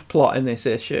subplot in this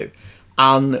issue,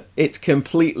 and it's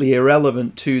completely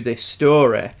irrelevant to this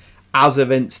story, as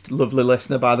evinced, lovely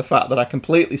listener, by the fact that I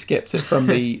completely skipped it from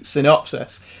the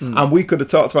synopsis, and we could have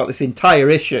talked about this entire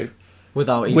issue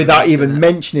without even without mentioning even it.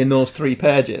 mentioning those 3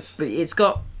 pages. But it's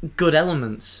got good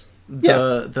elements. Yeah.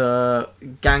 The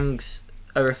gangs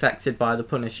are affected by the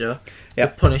Punisher. Yeah.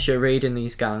 The Punisher raiding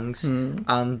these gangs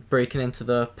and breaking into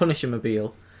the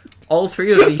Punisher-mobile. All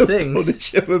 3 of these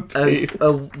things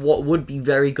are what would be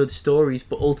very good stories,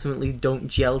 but ultimately don't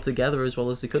gel together as well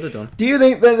as they could have done. Do you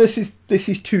think that this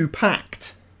is too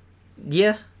packed?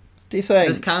 Yeah, Do you think?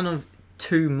 there's kind of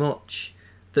too much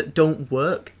that don't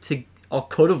work or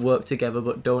could have worked together,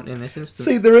 but don't in this instance.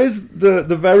 See, there is the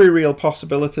very real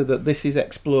possibility that this is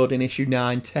explored in issue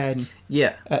 9, 10,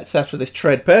 Yeah, etc. This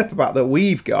trade paperback that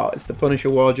we've got, it's the Punisher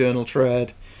War Journal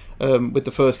trade with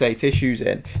the first 8 issues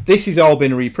in. This has all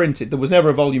been reprinted. There was never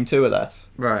a volume 2 of this.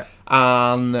 right.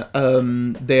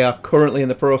 And they are currently in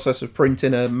the process of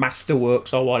printing a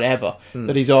Masterworks or whatever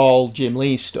that is all Jim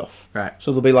Lee stuff. Right.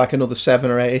 So there'll be like another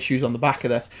 7 or 8 issues on the back of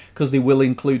this, because they will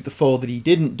include the 4 that he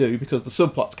didn't do because the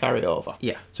subplots carry over.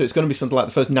 Yeah. So it's going to be something like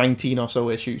the first 19 or so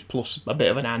issues plus a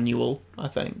bit of an annual, I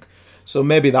think. So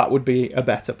maybe that would be a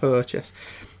better purchase.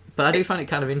 But I do find it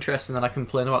kind of interesting that I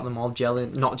complain about them all not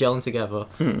gelling together,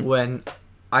 when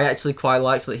I actually quite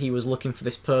liked that he was looking for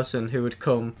this person who would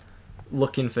come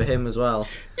looking for him as well,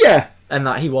 Yeah. and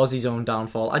that he was his own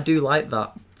downfall. I do like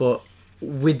that, but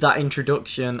with that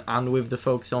introduction and with the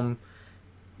focus on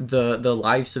the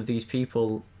lives of these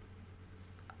people,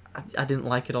 I didn't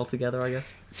like it altogether, I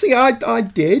guess. See, I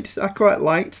did. I quite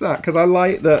liked that, because I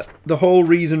like that the whole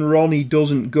reason Ronnie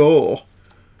doesn't go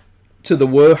to the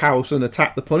warehouse and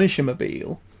attack the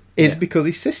Punisher-mobile is because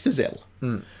his sister's ill.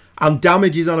 And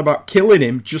Damage is on about killing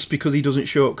him just because he doesn't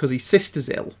show up because his sister's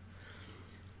ill.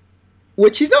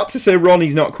 Which is not to say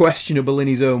Ronnie's not questionable in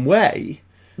his own way,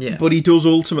 Yeah. but he does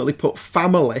ultimately put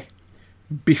family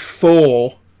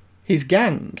before his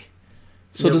gang.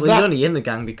 So Yeah, does well, that... he's only in the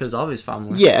gang because of his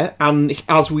family. Yeah, and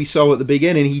as we saw at the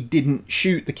beginning, he didn't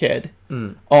shoot the kid,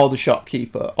 or the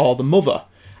shopkeeper, or the mother.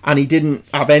 And he didn't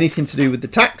have anything to do with the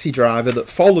taxi driver that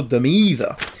followed them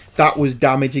either. That was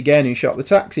Damage again who shot the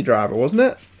taxi driver, wasn't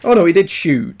it? Oh no, he did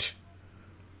shoot.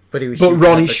 But he was But shooting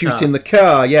Ronnie's at the shooting car. the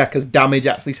car, yeah, because Damage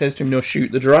actually says to him, no,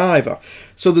 shoot the driver.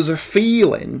 So there's a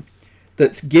feeling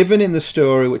that's given in the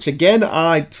story, which again,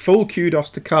 full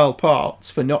kudos to Carl Potts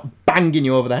for not banging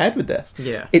you over the head with this.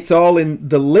 Yeah. It's all in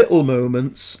the little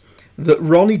moments that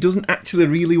Ronnie doesn't actually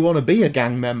really want to be a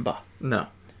gang member. No.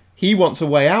 He wants a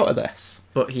way out of this.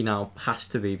 But he now has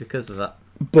to be because of that.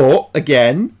 But,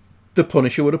 again, the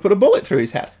Punisher would have put a bullet through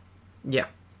his head. Yeah.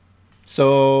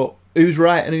 So, who's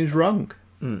right and who's wrong?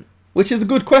 Which is a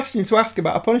good question to ask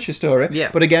about a Punisher story. Yeah.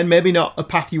 But again, maybe not a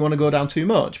path you want to go down too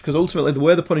much, because ultimately the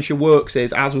way the Punisher works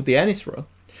is, as with the Ennis run,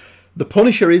 the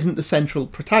Punisher isn't the central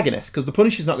protagonist, because the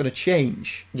Punisher's not going to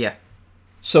change. Yeah.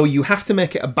 So you have to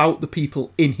make it about the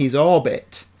people in his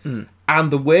orbit.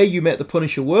 And the way you make the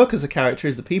Punisher work as a character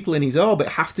is the people in his orbit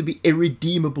have to be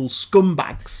irredeemable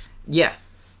scumbags. Yeah.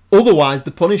 Otherwise,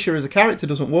 the Punisher as a character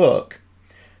doesn't work.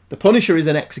 The Punisher is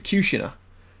an executioner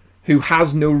who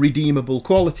has no redeemable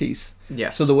qualities.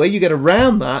 Yes. So the way you get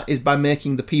around that is by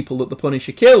making the people that the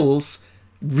Punisher kills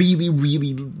really,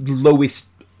 really lowest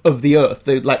of the earth.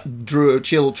 They're like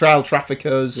child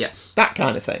traffickers, Yes. that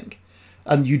kind of thing.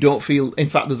 And you don't feel... In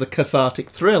fact, there's a cathartic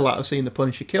thrill out of seeing the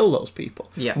Punisher kill those people.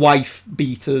 Yeah. Wife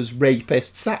beaters,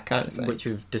 rapists, that kind of thing. Which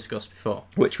we've discussed before.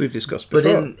 Which we've discussed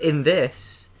before. But in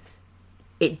this,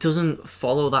 it doesn't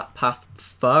follow that path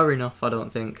far enough, I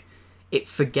don't think. It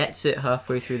forgets it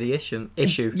halfway through the issue.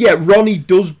 Yeah, Ronnie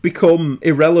does become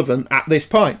irrelevant at this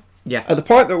point. Yeah. At the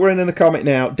point that we're in the comic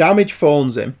now, Damage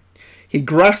phones him. He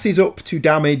grasses up to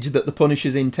Damage that the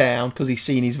Punisher's in town because he's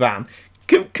seen his van.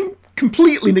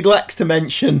 Completely neglects to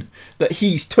mention that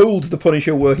he's told the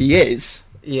Punisher where he is.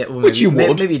 Yeah, well, Which you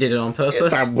would. Maybe he did it on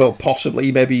purpose. Well,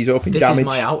 possibly. Maybe he's hoping This Damage... is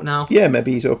my out now. Yeah,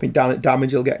 maybe he's hoping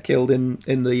Damage will get killed in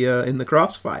the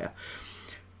crossfire.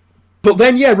 But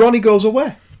then, yeah, Ronnie goes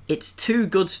away. It's 2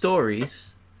 good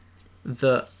stories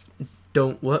that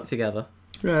don't work together.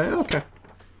 Right, okay.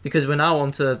 Because we're now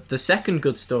on to the second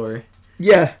good story.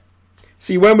 Yeah.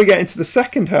 See, when we get into the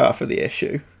second half of the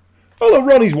issue, although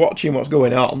Ronnie's watching what's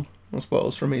going on, I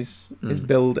suppose, from his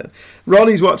building.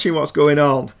 Ronnie's watching what's going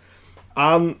on.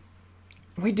 And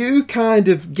we do kind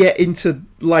of get into,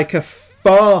 like, a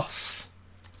farce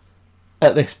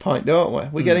at this point, don't we?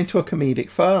 We get into a comedic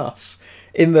farce.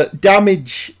 in that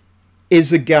Damage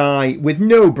is a guy with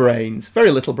no brains,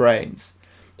 very little brains.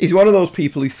 He's one of those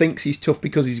people who thinks he's tough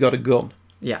because he's got a gun.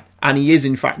 Yeah. And he is,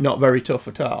 in fact, not very tough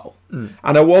at all. Mm.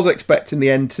 And I was expecting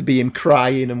the end to be him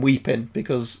crying and weeping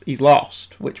because he's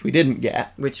lost, which we didn't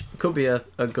get. Which could be a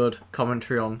good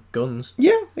commentary on guns.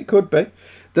 Yeah, it could be.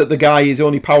 That the guy is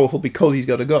only powerful because he's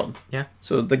got a gun. Yeah.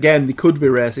 So, again, they could be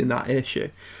raising that issue.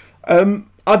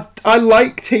 I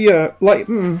liked here,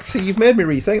 see, you've made me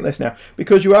rethink this now,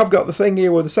 because you have got the thing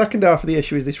here where the second half of the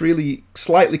issue is this really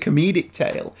slightly comedic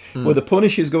tale, where the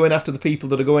Punisher's going after the people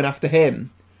that are going after him.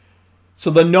 So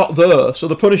they're not there. So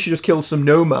the Punisher just kills some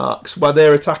no-marks while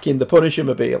they're attacking the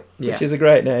Punisher-mobile, which is a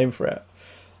great name for it.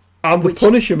 And the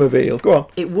Punisher-mobile, go on.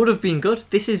 It would have been good.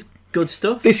 This is good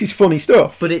stuff. This is funny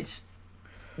stuff. But it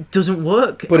doesn't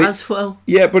work as well.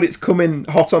 Yeah, but it's coming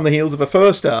hot on the heels of a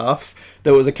first half.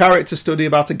 There was a character study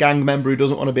about a gang member who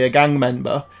doesn't want to be a gang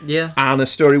member. Yeah. And a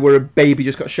story where a baby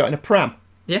just got shot in a pram.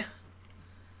 Yeah.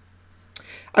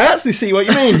 I actually see what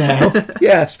you mean now.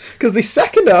 Yes, because the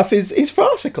second half is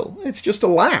farcical. It's just a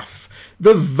laugh.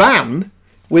 The van,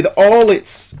 with all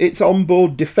its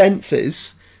onboard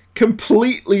defences,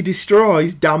 completely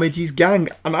destroys Damage's gang.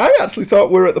 And I actually thought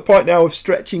we're at the point now of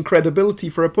stretching credibility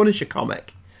for a Punisher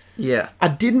comic. Yeah. I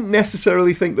didn't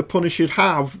necessarily think the Punisher should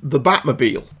have the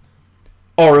Batmobile,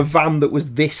 or a van that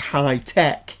was this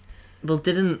high-tech. Well,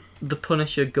 didn't the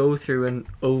Punisher go through an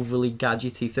overly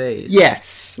gadgety phase?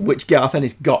 Yes, which Garth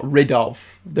Ennis got rid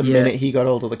of the minute he got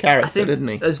hold of the character, didn't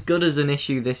he? As good as an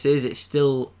issue this is, it's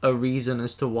still a reason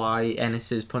as to why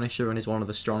Ennis's Punisher Run is one of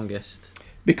the strongest.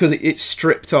 Because it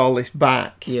stripped all this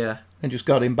back. Yeah. And just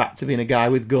got him back to being a guy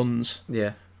with guns.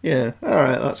 Yeah. Yeah,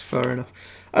 alright, that's fair enough.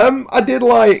 I did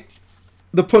like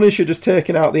the Punisher just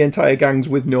taking out the entire gangs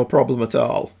with no problem at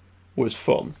all. Was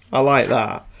fun. I like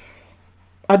that.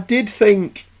 I did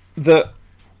think that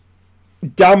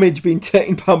Damage being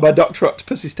taken down by Dr.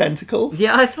 Octopus's tentacles.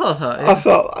 Yeah, I thought that. Yeah. I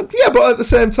thought, yeah, but at the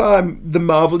same time, the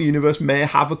Marvel Universe may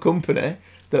have a company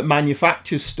that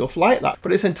manufactures stuff like that.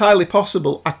 But it's entirely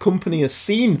possible a company has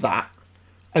seen that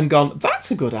and gone,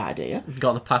 that's a good idea.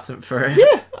 Got the patent for it.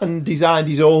 Yeah, and designed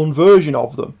his own version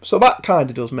of them. So that kind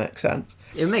of does make sense.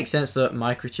 It makes sense that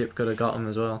Microchip could have got them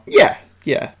as well. Yeah,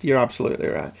 you're absolutely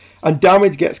right. And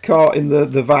Damage gets caught in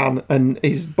the van, and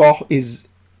his boss he's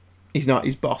not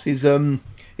his boss. His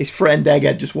friend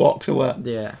Egghead just walks away.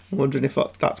 Yeah, I'm wondering if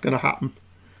that's going to happen.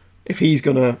 If he's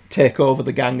going to take over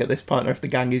the gang at this point, or if the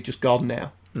gang is just gone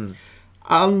now.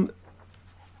 And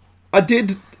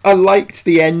I liked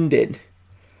the ending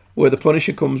where the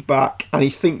Punisher comes back and he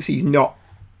thinks he's not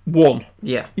won.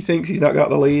 Yeah, he thinks he's not got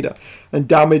the leader, and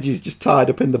Damage is just tied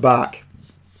up in the back.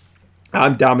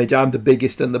 I'm Damage, I'm the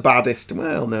biggest and the baddest.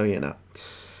 Well, no, you're not.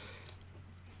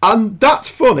 And that's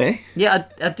funny. Yeah,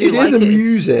 I do like it. It is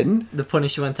amusing. The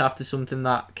Punisher went after something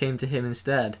that came to him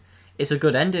instead. It's a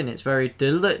good ending. It's very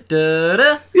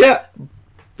da-da-da-da. Yeah.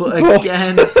 But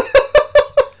again...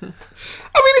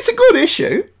 I mean, it's a good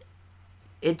issue.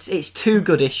 It's two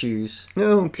good issues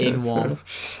in one.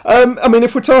 I mean,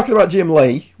 if we're talking about Jim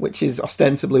Lee, which is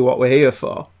ostensibly what we're here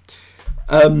for,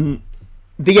 the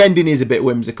ending is a bit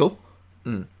whimsical.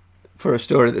 For a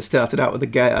story that started out with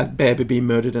a baby being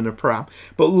murdered in a pram.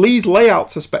 But Lee's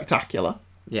layouts are spectacular.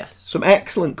 Yes. Some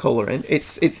excellent colouring.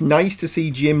 It's nice to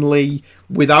see Jim Lee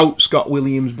without Scott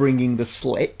Williams bringing the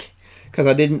slick, because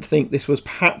I didn't think this was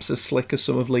perhaps as slick as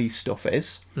some of Lee's stuff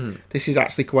is. This is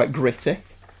actually quite gritty,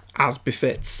 as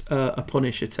befits a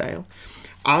Punisher tale.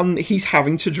 And he's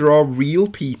having to draw real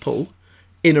people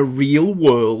in a real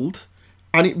world,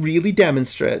 and it really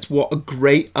demonstrates what a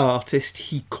great artist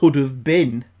he could have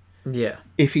been. Yeah.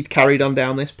 If he'd carried on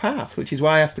down this path, which is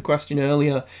why I asked the question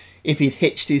earlier if he'd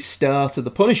hitched his star to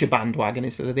the Punisher bandwagon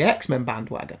instead of the X-Men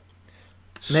bandwagon.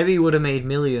 Maybe he would have made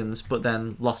millions, but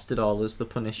then lost it all as the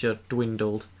Punisher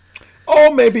dwindled.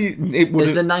 Or maybe it would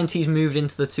as the 90s moved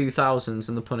into the 2000s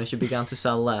and the Punisher began to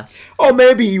sell less. Or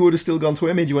maybe he would have still gone to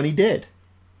Image when he did.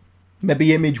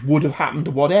 Maybe Image would have happened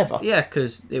or whatever. Yeah,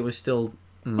 because it was still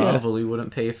Marvel who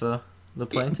wouldn't pay for the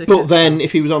plane ticket. But then,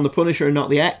 if he was on the Punisher and not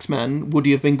the X-Men, would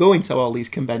he have been going to all these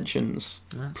conventions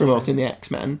promoting the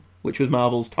X-Men, which was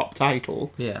Marvel's top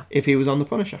title, if he was on the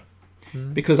Punisher?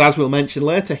 Because, as we'll mention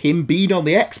later, him being on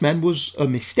the X-Men was a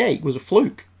mistake, was a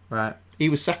fluke. Right. He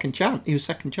was second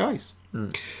choice.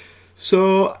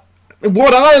 So,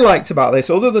 what I liked about this,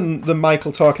 other than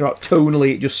Michael talking about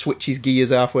tonally, it just switches gears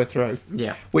halfway through.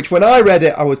 Yeah. Which, when I read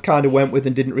it, I was kind of went with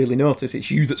and didn't really notice.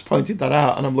 It's you that's pointed that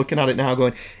out, and I'm looking at it now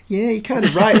going, yeah, you're kind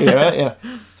of right here, aren't you?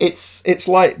 It's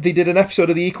like they did an episode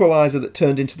of The Equalizer that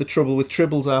turned into The Trouble with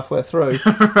Tribbles halfway through.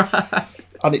 Right.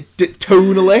 And it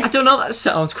tonally... I don't know, that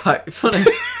sounds quite funny.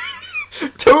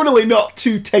 tonally not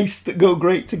two tastes that go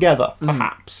great together,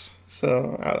 perhaps.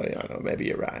 So, I don't know, maybe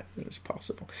you're right. It's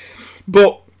possible.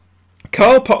 But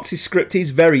Carl Potts' script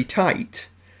is very tight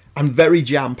and very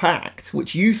jam-packed,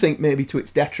 which you think maybe to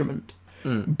its detriment.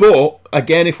 But,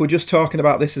 again, if we're just talking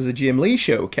about this as a Jim Lee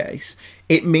showcase,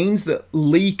 it means that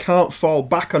Lee can't fall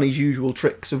back on his usual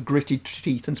tricks of gritted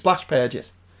teeth and splash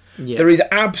pages. Yeah. There is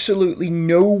absolutely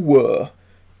nowhere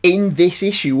in this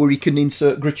issue where he can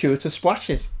insert gratuitous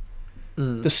splashes.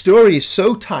 The story is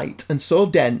so tight and so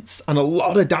dense, and a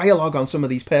lot of dialogue on some of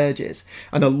these pages,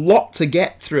 and a lot to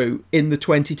get through in the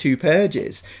 22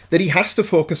 pages, that he has to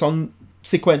focus on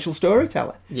sequential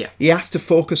storytelling. Yeah. He has to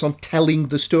focus on telling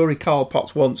the story Carl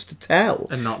Potts wants to tell.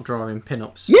 And not drawing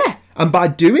pin-ups. Yeah, and by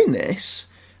doing this,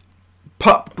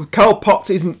 Carl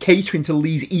Potts isn't catering to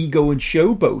Lee's ego and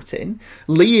showboating.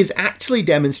 Lee is actually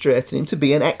demonstrating him to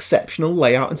be an exceptional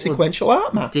layout and sequential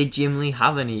art man. Did Jim Lee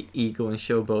have any ego and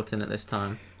showboating at this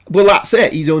time? Well, that's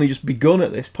it. He's only just begun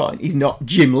at this point. He's not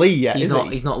Jim Lee yet, He's is not.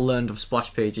 he? He's not learned of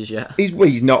splash pages yet.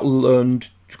 He's not learned,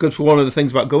 because one of the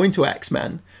things about going to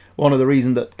X-Men, one of the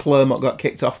reasons that Claremont got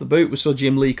kicked off the boot was so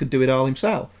Jim Lee could do it all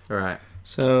himself. Right.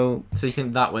 So you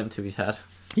think that went to his head?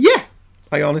 yeah,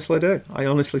 I honestly do. I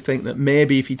honestly think that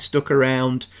maybe if he'd stuck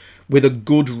around with a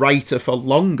good writer for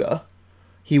longer,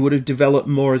 he would have developed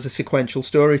more as a sequential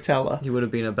storyteller. He would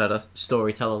have been a better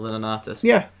storyteller than an artist.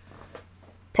 Yeah,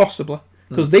 possibly.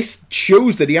 Because this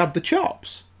shows that he had the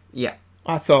chops. Yeah.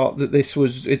 I thought that this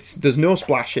was... There's no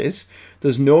splashes.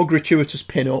 There's no gratuitous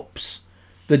pin-ups.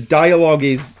 The dialogue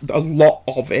is a lot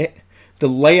of it. The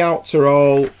layouts are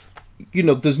all...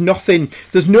 there's nothing...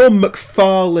 There's no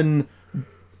McFarlane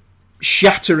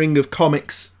shattering of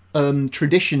comics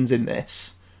traditions in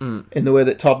this, in the way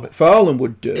that Todd McFarlane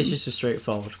would do. It's just a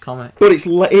straightforward comic. But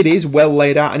it is well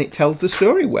laid out and it tells the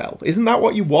story well. Isn't that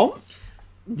what you want,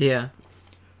 Yeah.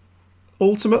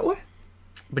 ultimately?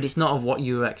 But it's not of what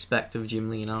you expect of Jim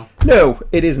Lee now. No,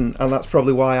 it isn't, and that's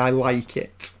probably why I like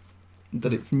it.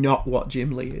 That it's not what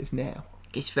Jim Lee is now.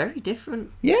 It's very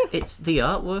different. Yeah. It's the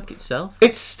artwork itself.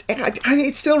 It's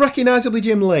still recognisably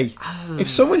Jim Lee. If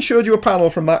someone showed you a panel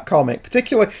from that comic,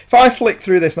 particularly if I flick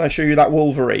through this and I show you that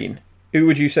Wolverine, who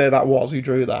would you say that was? Who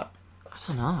drew that? I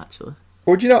don't know, actually.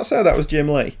 Or would you not say that was Jim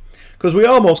Lee? Because we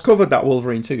almost covered that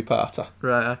Wolverine two-parter.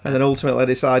 Right, okay. And then ultimately I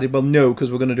decided, well, no,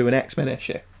 because we're going to do an X-Men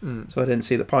issue. So I didn't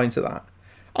see the point of that.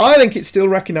 I think it's still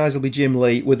recognisably Jim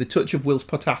Lee with a touch of Whilce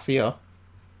Portacio,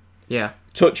 Yeah.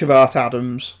 touch of Art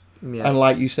Adams, Yeah. and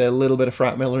like you say, a little bit of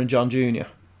Frank Miller and John Jr.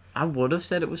 I would have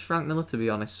said it was Frank Miller, to be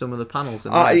honest. Some of the panels.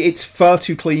 It's far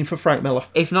too clean for Frank Miller.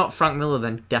 If not Frank Miller,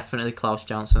 then definitely Klaus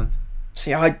Janson.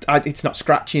 See, it's not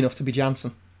scratchy enough to be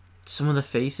Jansen. Some of the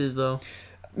faces, though.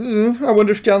 I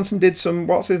wonder if Jansen did some...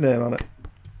 What's his name on it?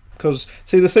 Because,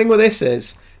 see, the thing with this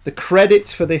is, the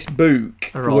credits for this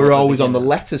book Are all were at the always on the beginning.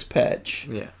 letters page.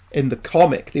 Yeah. In the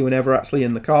comic. They were never actually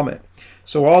in the comic.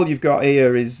 So all you've got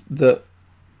here is that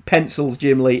pencils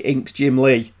Jim Lee, inks Jim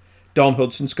Lee, Don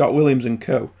Hudson, Scott Williams and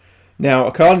co. Now,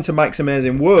 according to Mike's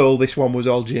Amazing World, this one was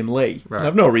all Jim Lee. Right. And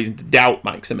I've no reason to doubt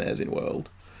Mike's Amazing World.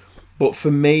 But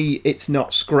for me, it's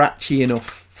not scratchy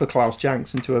enough for Klaus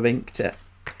Janson to have inked it.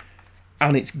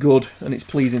 And it's good, and it's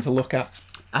pleasing to look at.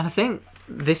 And I think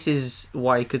this is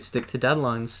why he could stick to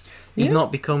deadlines. He's Yeah.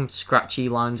 not become scratchy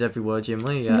lines everywhere, Jim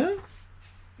Lee, yet. No.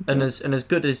 And as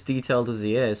good as detailed as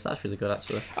he is, that's really good,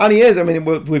 actually. And he is. I mean,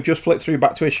 we've just flicked through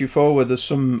back to issue 4 where there's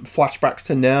some flashbacks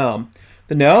to Naum.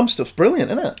 The Naum stuff's brilliant,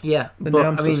 isn't it? Yeah, The but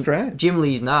Naum I stuff's mean, great. Jim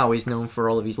Lee's now is known for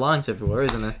all of his lines everywhere,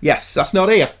 isn't he? Yes, that's not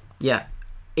here. Yeah.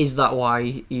 Is that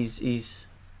why he's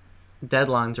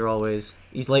deadlines are always...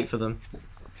 He's late for them?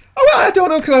 Oh, well, I don't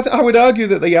know, because I would argue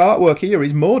that the artwork here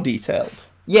is more detailed.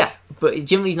 Yeah, but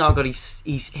Jim Lee's now got his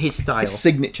style. His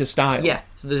signature style. Yeah,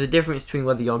 so there's a difference between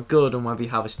whether you're good and whether you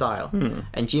have a style. Hmm.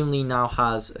 And Jim Lee now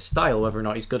has a style, whether or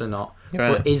not he's good or not.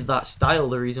 Right. But is that style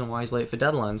the reason why he's late for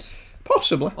deadlines?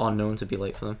 Possibly. Or known to be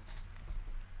late for them?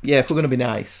 Yeah, if we're going to be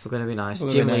nice. We're going to be nice. We're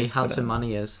gonna Jim be Lee, nice to handsome them. man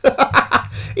he is.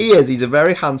 He is. He's a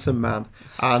very handsome man.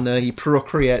 And he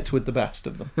procreates with the best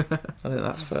of them. I think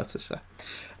that's fair to say.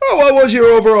 Oh, what was your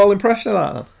overall impression of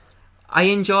that, then? I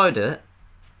enjoyed it.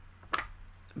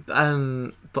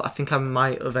 But I think I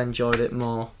might have enjoyed it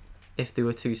more if they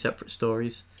were two separate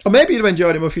stories. Or maybe you'd have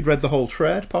enjoyed it more if you'd read the whole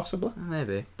trade, possibly.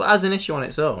 Maybe. But as an issue on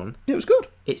its own, It was good.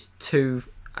 it's two...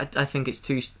 I think it's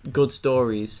two good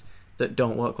stories that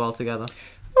don't work well together.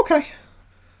 Okay.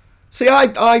 See, I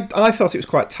thought it was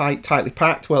quite tightly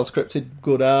packed, well scripted,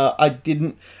 good art. I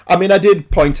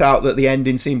did point out that the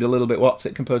ending seemed a little bit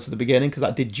what's-it compared to the beginning, because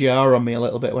that did jar on me a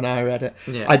little bit when I read it.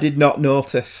 Yeah. I did not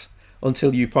notice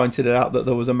until you pointed it out that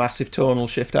there was a massive tonal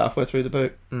shift halfway through the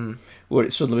book, where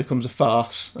it suddenly becomes a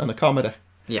farce and a comedy.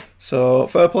 Yeah. So,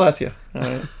 fair play to you. All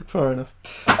right, fair enough.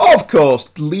 Of course,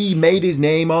 Lee made his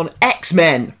name on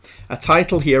X-Men, a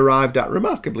title he arrived at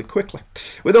remarkably quickly.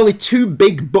 With only 2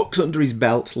 big books under his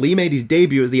belt, Lee made his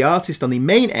debut as the artist on the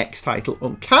main X title,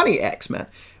 Uncanny X-Men,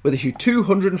 with issue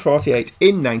 248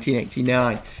 in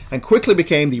 1989, and quickly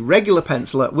became the regular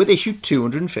penciler with issue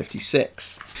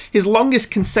 256. His longest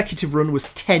consecutive run was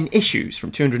 10 issues,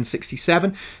 from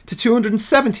 267 to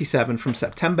 277 from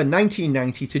September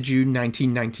 1990 to June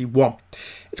 1991.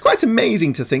 It's quite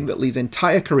amazing to think that Lee's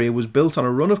entire career was built on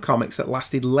a run of comics that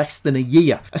lasted less than a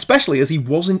year, especially as he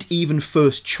wasn't even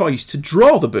first choice to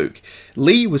draw the book.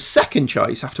 Lee was second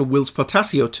choice after Whilce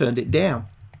Portacio turned it down.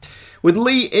 With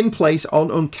Lee in place on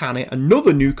Uncanny,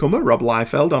 another newcomer, Rob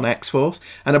Liefeld, on X-Force,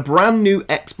 and a brand new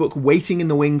X-book waiting in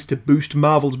the wings to boost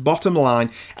Marvel's bottom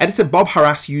line, editor Bob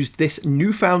Harras used this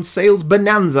newfound sales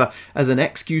bonanza as an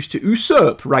excuse to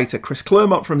usurp writer Chris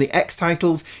Claremont from the X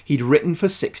titles he'd written for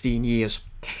 16 years.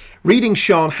 Reading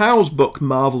Sean Howe's book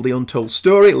Marvel The Untold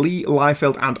Story, Lee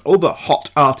Liefeld and other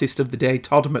hot artist of the day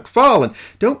Todd McFarlane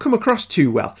don't come across too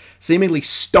well, seemingly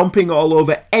stomping all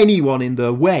over anyone in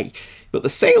their way. But the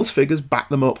sales figures back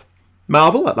them up.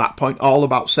 Marvel, at that point all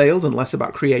about sales and less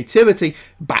about creativity,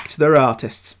 backed their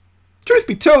artists. Truth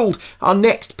be told, our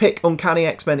next pick, Uncanny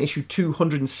X-Men issue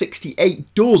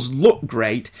 268, does look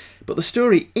great, but the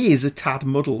story is a tad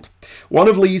muddled. One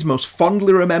of Lee's most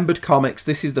fondly remembered comics,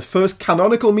 this is the first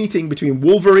canonical meeting between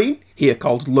Wolverine, here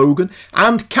called Logan,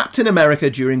 and Captain America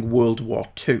during World War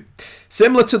II.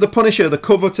 Similar to The Punisher, the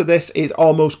cover to this is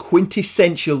almost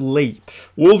quintessential Lee.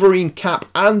 Wolverine, Cap,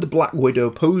 and Black Widow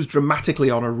pose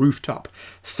dramatically on a rooftop.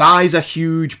 Thighs are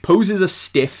huge, poses are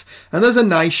stiff, and there's a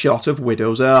nice shot of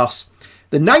Widow's arse.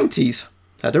 The 90s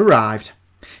had arrived.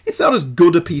 It's not as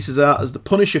good a piece of art as the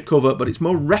Punisher cover, but it's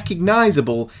more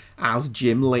recognisable as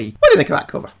Jim Lee. What do you think of that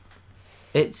cover?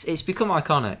 It's become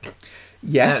iconic.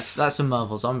 Yes. That's a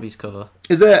Marvel Zombies cover.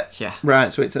 Is it? Yeah.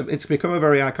 Right, so it's become a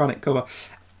very iconic cover.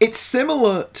 It's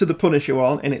similar to the Punisher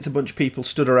one, and it's a bunch of people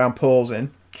stood around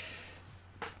posing.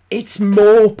 It's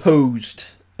more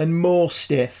posed and more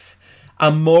stiff.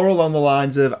 And more along the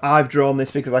lines of, I've drawn this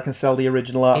because I can sell the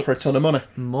original art for a ton of money.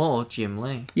 More Jim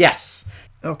Lee. Yes.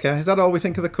 Okay, is that all we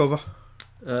think of the cover?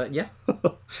 Yeah.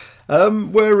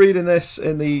 We're reading this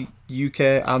in the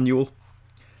UK annual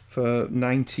for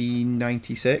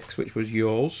 1996, which was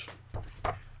yours,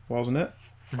 wasn't it?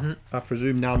 Mm-hmm. I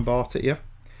presume Nan bought it, yeah?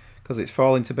 Because it's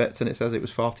falling to bits and it says it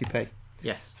was 40p.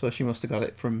 Yes. So she must have got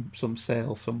it from some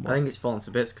sale somewhere. I think it's fallen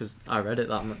to bits because I read it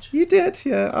that much. You did,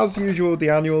 yeah. As usual with the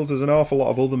annuals, there's an awful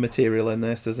lot of other material in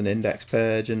this. There's an index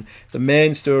page, and the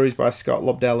main story is by Scott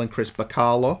Lobdell and Chris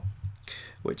Bacalo,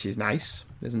 which is nice,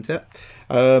 isn't it?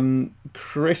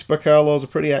 Chris Bacalo's a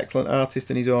pretty excellent artist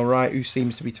in his own right, who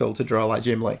seems to be told to draw like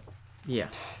Jim Lee. Yeah.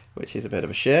 Which is a bit of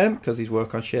a shame, because his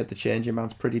work on Shade the Changing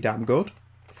Man's pretty damn good.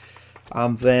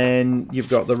 And then you've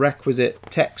got the requisite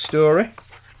text story.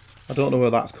 I don't know where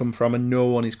that's come from, and no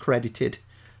one is credited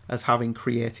as having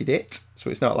created it. So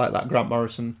it's not like that Grant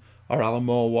Morrison or Alan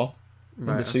Moore one in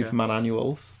the Superman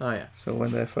annuals. Oh, yeah. So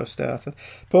when they first started.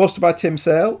 Poster by Tim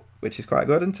Sale, which is quite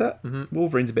good, isn't it? Mm-hmm.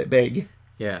 Wolverine's a bit big,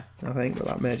 Yeah. I think, but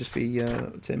that may just be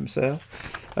Tim Sale.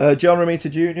 John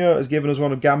Romita Jr. has given us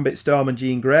one of Gambit, Storm and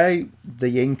Jean Grey.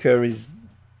 The inker is...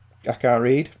 I can't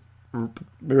read.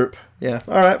 Roop. Yeah,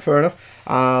 alright, fair enough.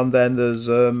 And then there's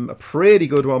a pretty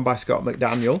good one by Scott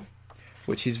McDaniel,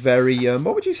 which is very,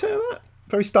 what would you say of that?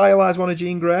 Very stylised one of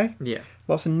Jean Grey. Yeah.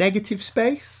 Lots of negative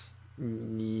space.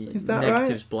 Is that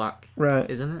Negative's right? black. Right.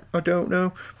 Isn't it? I don't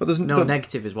know. But there's No,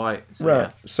 negative is white. So right.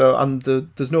 Yeah. So, and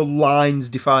there's no lines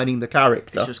defining the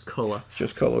character. It's just colour. It's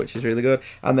just colour, which is really good.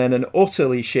 And then an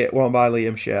utterly shit one by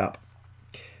Liam Sharp,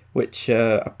 which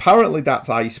apparently that's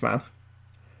Iceman.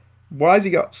 Why has he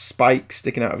got spikes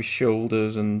sticking out of his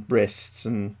shoulders and wrists?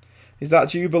 And is that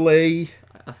Jubilee?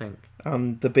 I think.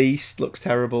 And the Beast looks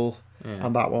terrible. Yeah.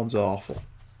 And that one's awful.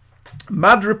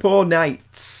 Madripoor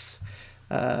Nights.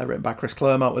 Written by Chris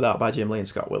Claremont with art by Jim Lee and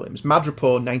Scott Williams.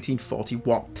 Madripoor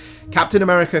 1941. Captain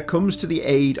America comes to the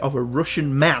aid of a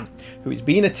Russian man who is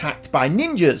being attacked by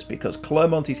ninjas because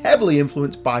Claremont is heavily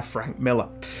influenced by Frank Miller.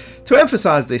 To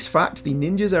emphasise this fact, the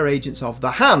ninjas are agents of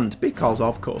the Hand, because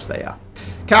of course they are.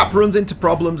 Cap runs into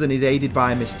problems and is aided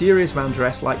by a mysterious man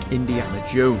dressed like Indiana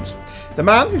Jones. The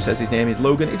man, who says his name is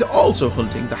Logan, is also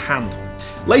hunting the Hand.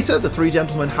 Later, the three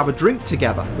gentlemen have a drink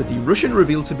together, with the Russian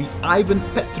revealed to be Ivan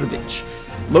Petrovich.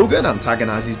 Logan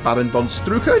antagonises Baron von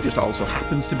Strucker, just also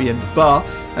happens to be in the bar,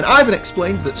 and Ivan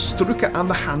explains that Strucker and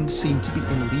the Hand seem to be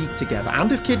in league together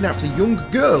and have kidnapped a young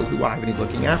girl who Ivan is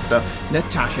looking after,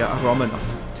 Natasha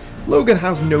Romanoff. Logan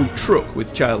has no truck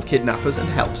with child kidnappers and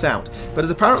helps out, but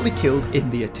is apparently killed in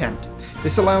the attempt.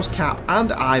 This allows Cap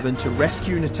and Ivan to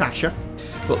rescue Natasha,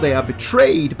 but they are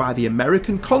betrayed by the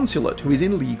American consulate, who is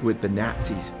in league with the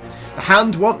Nazis. The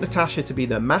Hand want Natasha to be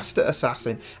their master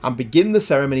assassin and begin the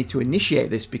ceremony to initiate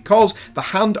this, because the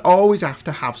Hand always have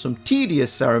to have some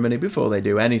tedious ceremony before they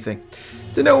do anything.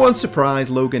 To no one's surprise,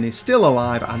 Logan is still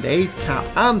alive and aids Cap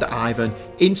and Ivan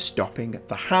in stopping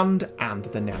the Hand and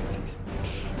the Nazis.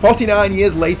 49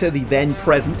 years later, the then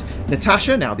present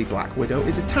Natasha, now the Black Widow,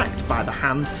 is attacked by the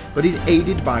Hand, but is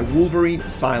aided by Wolverine,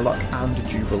 Psylocke and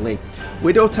Jubilee.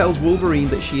 Widow tells Wolverine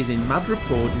that she is in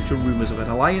Madripoor due to rumours of an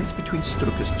alliance between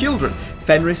Strucker's children,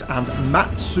 Fenris and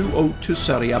Matsuo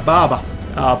Tsuruya Baba.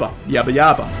 Yabba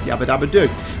Dabba Doo,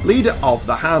 leader of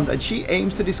the Hand, and she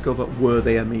aims to discover where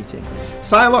they are meeting.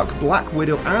 Psylocke, Black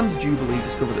Widow and Jubilee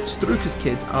discover that Strucker's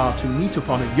kids are to meet up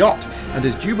on a yacht, and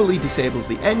as Jubilee disables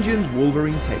the engines,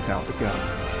 Wolverine takes out the gun.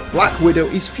 Black Widow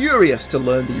is furious to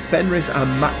learn the Fenris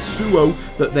and Matsuo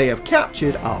that they have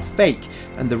captured are fake,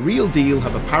 and the real deal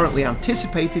have apparently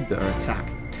anticipated their attack.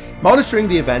 Monitoring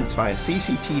the events via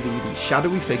CCTV, the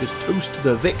shadowy figures toast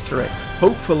their victory,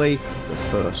 hopefully the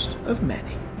first of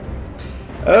many.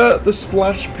 The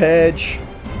splash page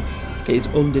is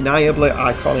undeniably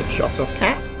iconic shot of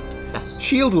Cap. Yes.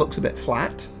 Shield looks a bit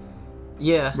flat,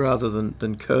 Yeah. rather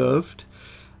than curved.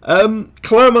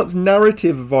 Claremont's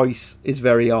narrative voice is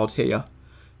very odd here,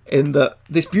 in that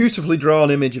this beautifully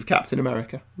drawn image of Captain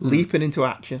America leaping into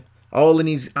action, all in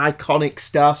his iconic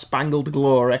star-spangled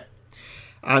glory.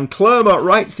 And Claremont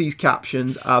writes these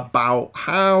captions about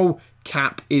how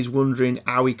Cap is wondering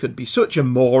how he could be such a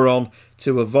moron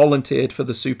to have volunteered for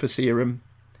the super serum,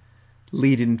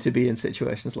 leading him to be in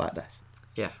situations like this.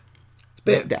 Yeah. It's a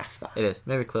bit daft, that. It is.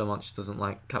 Maybe Claremont just doesn't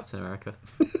like Captain America.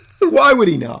 Why would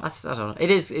he not? I don't know.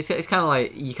 It is. It's kind of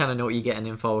like you kind of know what you're getting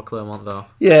in for with Claremont, though.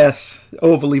 Yes,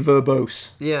 overly verbose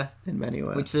Yeah. in many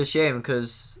ways. Which is a shame,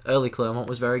 because early Claremont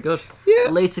was very good. Yeah.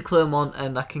 Later Claremont,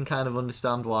 and I can kind of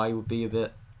understand why he would be a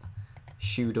bit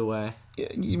shooed away.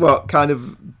 What, kind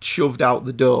of shoved out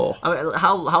the door? I mean,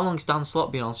 how long's Dan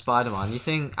Slott been on Spider-Man? You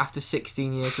think after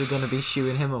 16 years we're going to be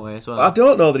shooing him away as well? I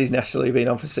don't know that he's necessarily been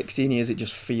on for 16 years, it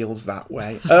just feels that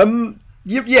way.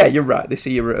 Yeah, you're right, this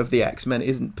era of the X-Men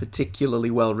isn't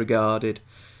particularly well regarded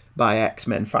by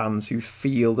X-Men fans who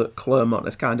feel that Claremont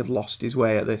has kind of lost his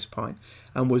way at this point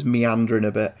and was meandering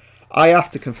a bit. I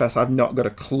have to confess I've not got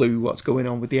a clue what's going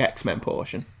on with the X-Men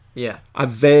portion. Yeah. I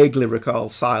vaguely recall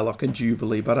Psylocke and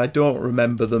Jubilee, but I don't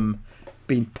remember them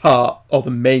being part or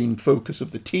the main focus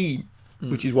of the team,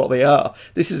 which is what they are.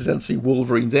 This is essentially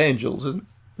Wolverine's Angels, isn't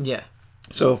it? Yeah.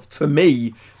 So for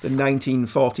me, the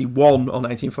 1941 or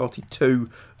 1942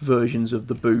 versions of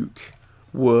the book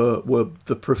were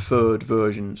the preferred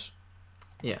versions.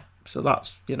 Yeah. So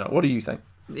that's, what do you think?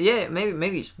 Yeah,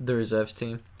 maybe it's the reserves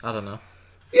team. I don't know.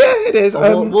 Yeah, it is.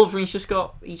 Wolverine's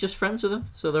he's just friends with him,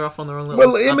 so they're off on their own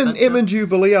little Well, him adventure. and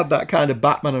Jubilee had that kind of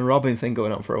Batman and Robin thing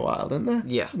going on for a while, didn't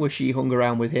they? Yeah. Where she hung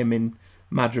around with him in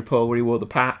Madripoor, where he wore the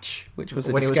patch, which was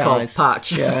a when disguise. he was called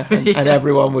Patch. Yeah, and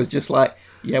everyone was just like,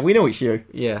 yeah, we know it's you.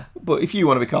 Yeah. But if you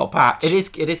want to be called Patch... It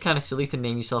is kind of silly to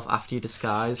name yourself after your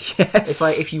disguise. Yes. It's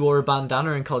like if you wore a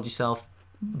bandana and called yourself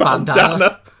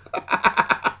Bandana.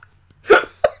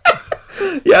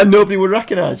 Yeah, nobody would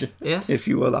recognise you. Yeah. If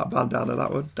you wore that bandana,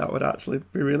 that would actually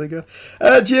be really good.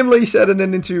 Jim Lee said in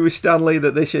an interview with Stan Lee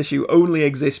that this issue only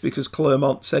exists because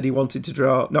Claremont said he wanted to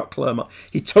draw... Not Claremont.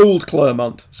 He told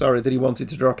Claremont, that he wanted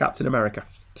to draw Captain America.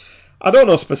 I don't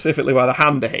know specifically why the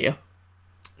Hand are here.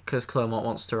 Because Claremont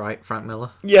wants to write Frank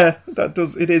Miller. Yeah,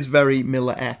 it is very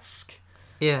Miller-esque.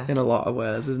 Yeah. In a lot of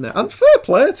ways, isn't it? And fair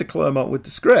play to Claremont with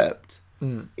the script.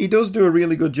 He does do a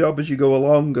really good job as you go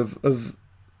along of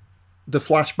the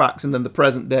flashbacks and then the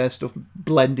present day stuff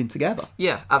blending together.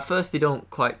 Yeah, at first they don't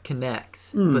quite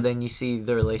connect, but then you see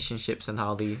the relationships and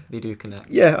how they do connect.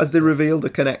 Yeah, as they reveal the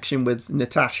connection with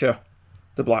Natasha,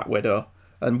 the Black Widow,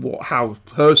 and how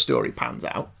her story pans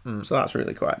out. So that's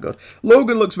really quite good.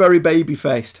 Logan looks very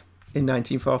baby-faced in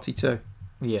 1942.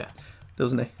 Yeah.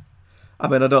 Doesn't he? I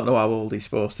mean, I don't know how old he's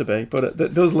supposed to be, but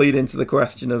it does lead into the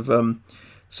question of...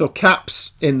 So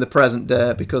Cap's in the present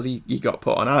day because he got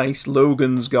put on ice.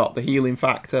 Logan's got the healing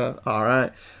factor. All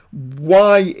right.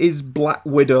 Why is Black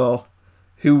Widow,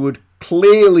 who would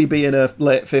clearly be in her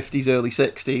late 50s, early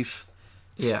 60s,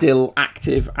 still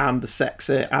active and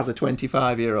sexy as a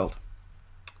 25-year-old?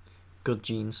 Good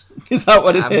genes. Is that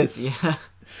what it is? Yeah.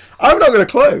 I've not got a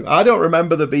clue. I don't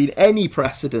remember there being any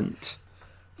precedent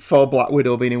for Black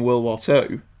Widow being in World War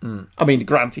II. I mean,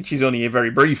 granted, she's only here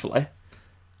very briefly.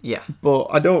 Yeah. But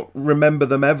I don't remember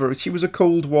them ever. She was a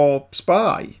Cold War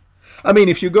spy. I mean,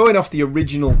 if you're going off the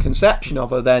original conception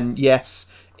of her, then yes,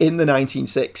 in the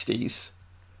 1960s,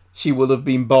 she would have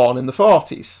been born in the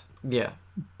 40s. Yeah.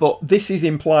 But this is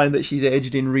implying that she's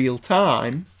aged in real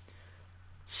time.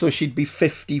 So she'd be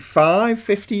 50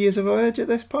 years of age at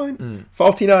this point.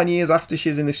 49 years after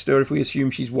she's in this story, if we assume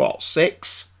she's, what,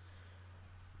 6?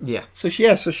 Yeah. So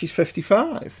she's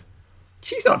 55.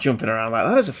 She's not jumping around like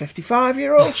that as a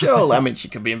 55-year-old, surely. I mean, she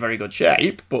could be in very good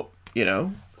shape, but, you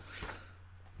know.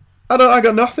 I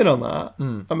got nothing on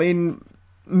that. I mean,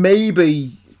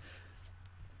 maybe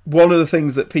one of the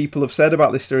things that people have said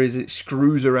about this story is it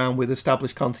screws around with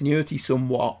established continuity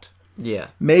somewhat. Yeah.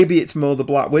 Maybe it's more the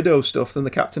Black Widow stuff than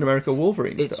the Captain America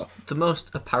Wolverine stuff. It's the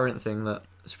most apparent thing that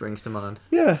springs to mind.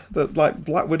 Yeah, that like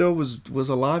Black Widow was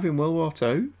alive in World War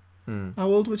II. How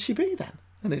old would she be then?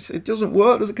 And it doesn't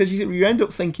work, does it? Because you end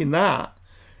up thinking that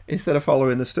instead of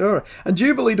following the story. And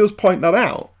Jubilee does point that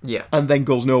out. Yeah. And then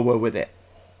goes nowhere with it.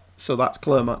 So that's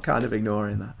Claremont kind of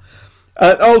ignoring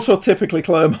that. Also, typically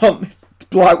Claremont,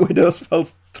 Black Widow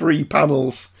spells 3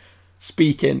 panels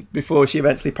speaking before she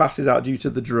eventually passes out due to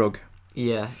the drug.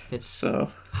 Yeah, it's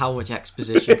So how much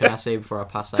exposition can I say before I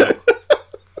pass out?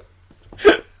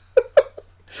 yeah,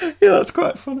 that's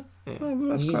quite funny. Yeah.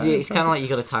 That's quite It's kind of like you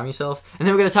got to time yourself, and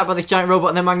then we're gonna attack by this giant robot,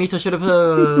 and then Magneto should have.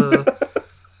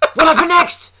 What happened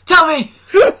next? Tell me.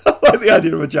 I like the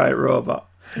idea of a giant robot.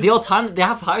 They all they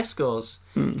have high scores.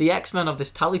 The X-Men have this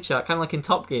tally chart, kind of like in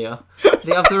Top Gear.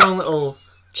 They have their own little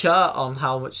chart on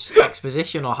how much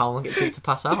exposition or how long it took to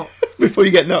pass out. Before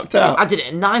you get knocked out. I did it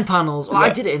in 9 panels. Well, I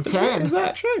did it in 10. Is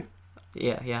that true?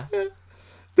 Yeah.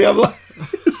 They have like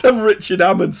some Richard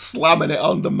Hammond slamming it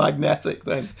on the magnetic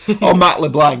thing. Or Matt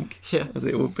LeBlanc, Yeah. as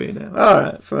it would be now.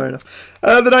 Alright, fair enough. The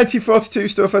 1942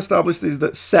 stuff established is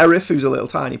that Seraph, who's a little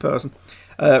tiny person,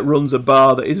 runs a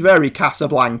bar that is very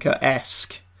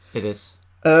Casablanca-esque. It is.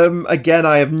 Again,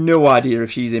 I have no idea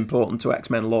if she's important to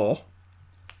X-Men lore.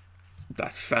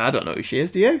 I don't know who she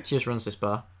is, do you? She just runs this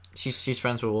bar. She's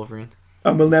friends with Wolverine.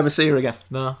 And we'll never see her again.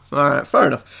 No. Alright, fair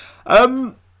enough.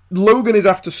 Logan is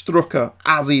after Strucker,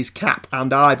 as is Cap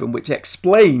and Ivan, which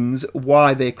explains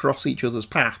why they cross each other's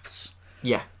paths.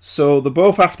 Yeah. So they're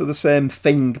both after the same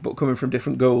thing, but coming from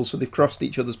different goals, so they've crossed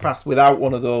each other's paths without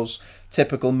one of those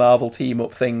typical Marvel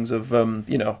team-up things of,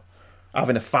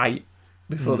 having a fight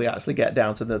before they actually get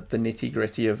down to the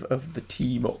nitty-gritty of the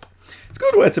team-up. It's a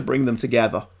good way to bring them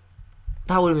together.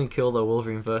 That would have been cool, though,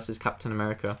 Wolverine versus Captain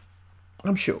America.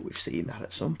 I'm sure we've seen that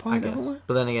at some point, haven't we?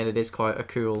 But then again, it is quite a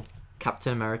cool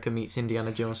Captain America meets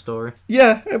Indiana Jones story.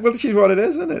 Yeah, well, which is what it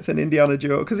is, isn't it? It's an Indiana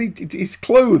Jones, because his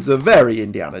clothes are very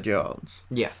Indiana Jones.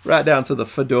 Yeah. Right down to the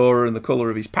fedora and the colour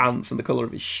of his pants and the colour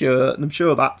of his shirt, and I'm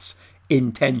sure that's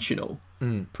intentional.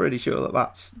 Pretty sure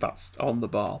that's on the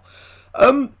ball.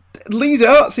 Lee's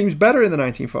art seems better in the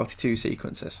 1942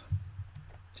 sequences.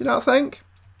 Do you not think?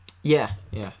 Yeah.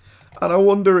 And I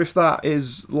wonder if that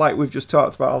is, like we've just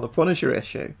talked about on the Punisher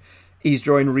issue, he's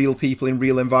drawing real people in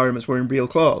real environments wearing real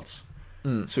clothes.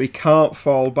 So he can't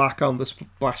fall back on the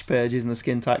splash pages and the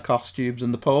skin-tight costumes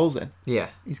and the posing. Yeah.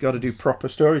 He's got to do proper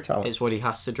storytelling. It's what he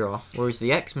has to draw. Whereas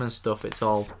the X-Men stuff, it's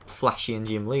all flashy and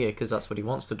Jim Lee, because that's what he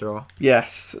wants to draw.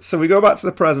 Yes. So we go back to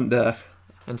the present day.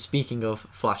 And speaking of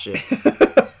flashy...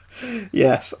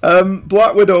 Yes.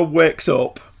 Black Widow wakes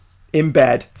up in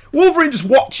bed. Wolverine just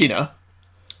watching her.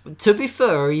 To be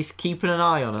fair, he's keeping an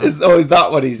eye on her. Is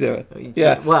that what he's doing?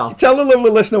 Yeah. Well, tell the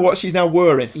lovely listener what she's now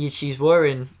wearing. She's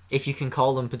wearing, if you can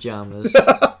call them pyjamas.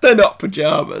 They're not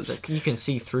pyjamas. You can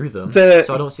see through them, They're-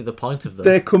 so I don't see the point of them.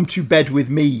 They come to bed with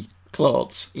me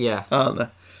clothes, Yeah. aren't they?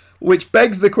 Which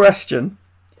begs the question,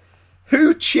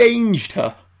 who changed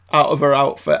her out of her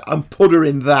outfit and put her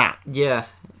in that? Yeah.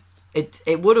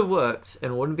 It would have worked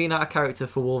and wouldn't been out of character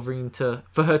for Wolverine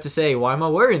for her to say, why am I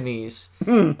wearing these?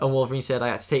 And Wolverine said, I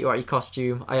had to take you out of your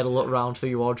costume. I had a look round through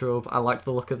your wardrobe. I liked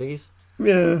the look of these.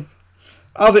 Yeah.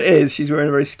 As it is, she's wearing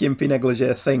a very skimpy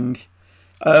negligee thing.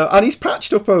 And he's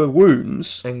patched up her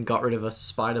wounds. And got rid of a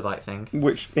spider bite thing.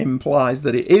 Which implies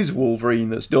that it is Wolverine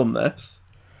that's done this.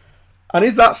 And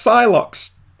is that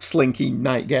Psylocke's slinky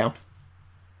nightgown?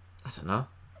 I don't know.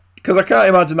 Because I can't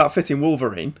imagine that fitting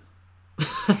Wolverine.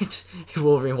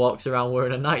 Wolverine walks around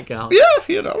wearing a nightgown.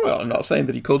 Yeah, well, I'm not saying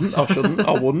that he couldn't, or shouldn't,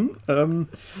 or wouldn't.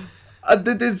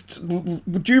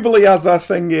 Jubilee has that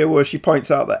thing here where she points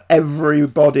out that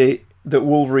everybody that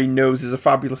Wolverine knows is a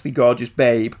fabulously gorgeous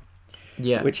babe.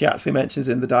 Yeah. Which he actually mentions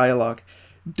in the dialogue.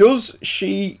 Does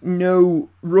she know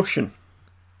Russian?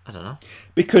 I don't know.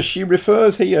 Because she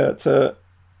refers here to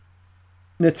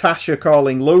Natasha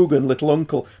calling Logan little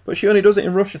uncle, but she only does it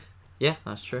in Russian. Yeah,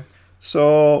 that's true.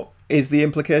 So, is the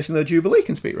implication that Jubilee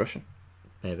can speak Russian?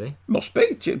 Maybe. Must be.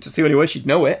 It's the only way she'd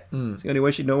know it. It's the only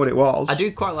way she'd know what it was. I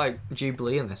do quite like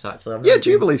Jubilee in this, actually.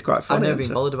 Jubilee's quite funny. I've never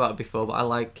been bothered about it before, but I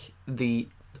like the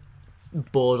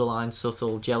borderline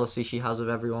subtle jealousy she has of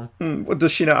everyone. Well,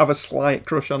 does she not have a slight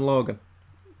crush on Logan?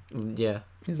 Yeah.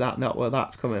 Is that not where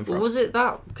that's coming from? Was it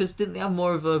that? Because didn't they have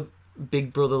more of a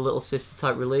big brother, little sister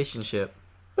type relationship?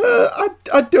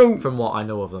 I don't... From what I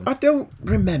know of them. I don't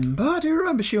remember. I do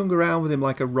remember she hung around with him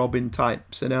like a Robin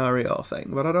type scenario thing,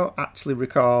 but I don't actually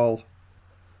recall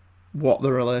what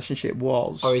the relationship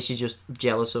was. Or is she just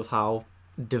jealous of how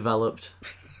developed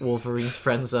Wolverine's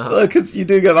friends are? Because you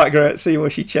do get that great scene where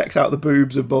she checks out the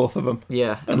boobs of both of them.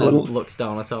 Yeah, and then looks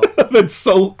down at all. And then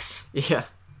sulks. Yeah.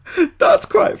 That's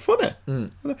quite funny.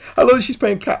 I love she's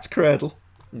playing Cat's Cradle.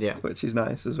 Yeah. Which is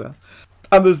nice as well.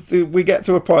 And we get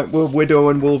to a point where Widow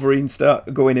and Wolverine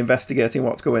start going investigating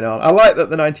what's going on. I like that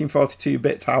the 1942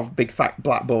 bits have big fat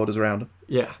black borders around them.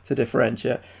 Yeah. To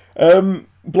differentiate.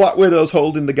 Black Widow's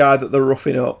holding the guy that they're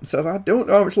roughing up. Says, I don't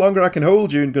know how much longer I can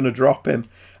hold you, and going to drop him.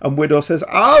 And Widow says,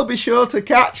 I'll be sure to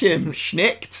catch him.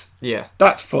 Schnicked. Yeah.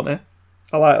 That's funny.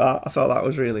 I like that. I thought that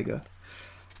was really good.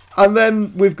 And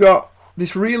then we've got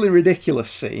this really ridiculous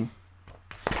scene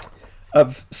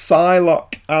of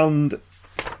Psylocke and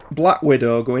Black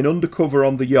Widow going undercover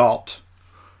on the yacht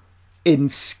in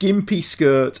skimpy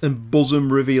skirts and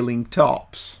bosom revealing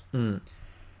tops. Mm.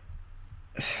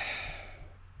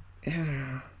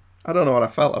 I don't know what I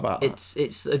felt about that.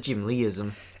 It's a Jim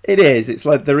Lee-ism. It is. It's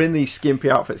like they're in these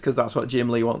skimpy outfits because that's what Jim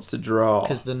Lee wants to draw.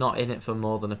 Because they're not in it for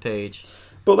more than a page.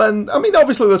 But then, I mean,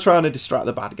 obviously they're trying to distract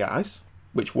the bad guys,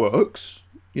 which works.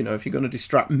 You know, if you're going to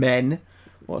distract men,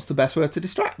 what's the best way to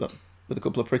distract them? With a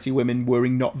couple of pretty women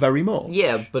wearing not very much.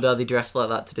 Yeah, but are they dressed like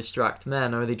that to distract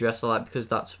men, or are they dressed like that because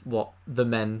that's what the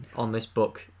men on this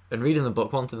book and reading the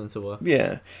book wanted them to wear?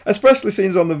 Yeah. Especially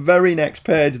scenes on the very next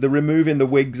page, they're removing the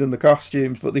wigs and the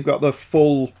costumes, but they've got the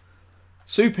full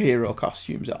superhero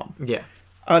costumes on. Yeah.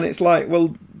 And it's like,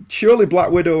 well, surely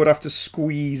Black Widow would have to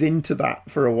squeeze into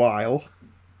that for a while.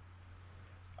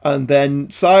 And then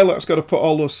Psylocke's got to put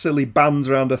all those silly bands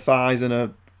around her thighs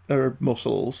and her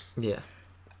muscles. Yeah.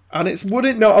 And would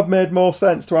it not have made more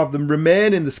sense to have them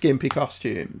remain in the skimpy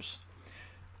costumes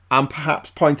and perhaps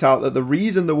point out that the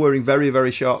reason they're wearing very,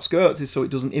 very short skirts is so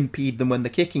it doesn't impede them when they're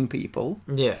kicking people?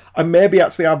 Yeah. And maybe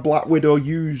actually have Black Widow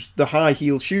use the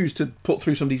high-heeled shoes to put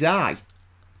through somebody's eye.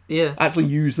 Yeah. Actually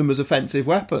use them as offensive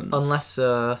weapons. Unless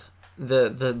the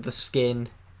skin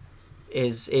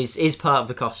is part of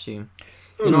the costume.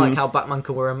 You know, like how Batman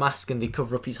can wear a mask and they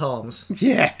cover up his horns.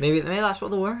 Yeah. Maybe that's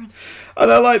what they're wearing.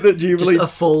 And I like that Jubilee... Just a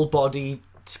full body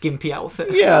skimpy outfit.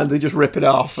 Yeah, and they just rip it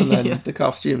off and then the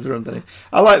costumes are underneath.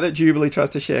 I like that Jubilee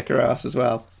tries to shake her ass as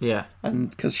well. Yeah.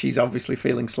 And because she's obviously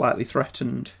feeling slightly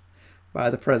threatened by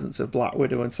the presence of Black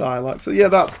Widow and Psylocke. So yeah,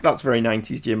 that's very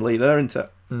 90s Jim Lee there, isn't it?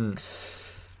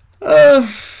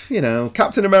 You know,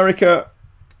 Captain America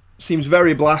seems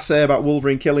very blasé about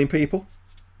Wolverine killing people.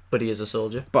 But he is a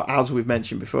soldier. But as we've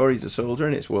mentioned before, he's a soldier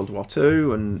and it's World War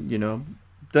II and, you know,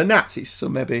 they're Nazis, so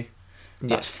maybe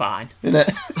that's fine,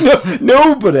 isn't it?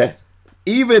 Nobody,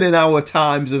 even in our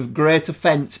times of great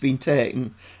offence being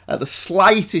taken at the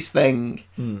slightest thing,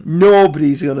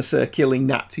 nobody's going to say killing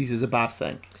Nazis is a bad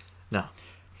thing. No.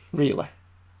 Really.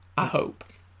 I hope.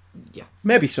 Yeah.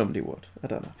 Maybe somebody would. I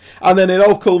don't know. And then it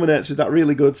all culminates with that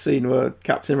really good scene where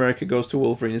Captain America goes to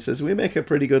Wolverine and says, we make a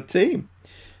pretty good team.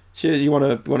 Sure, you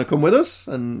want to come with us?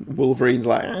 And Wolverine's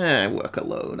like, work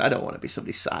alone. I don't want to be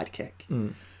somebody's sidekick.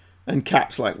 And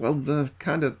Cap's like, well, I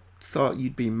kind of thought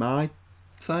you'd be my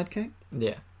sidekick.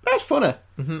 Yeah. That's funny.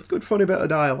 Good funny bit of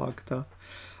dialogue, though.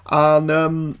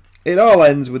 And it all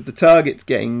ends with the targets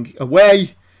getting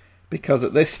away, because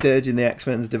at this stage in the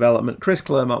X-Men's development, Chris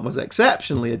Claremont was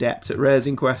exceptionally adept at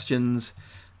raising questions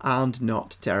and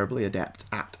not terribly adept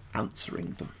at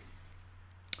answering them.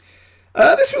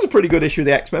 This was a pretty good issue of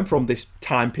the X-Men from this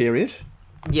time period.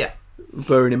 Yeah.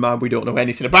 Bearing in mind we don't know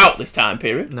anything about this time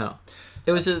period. No.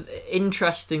 It was an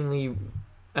interestingly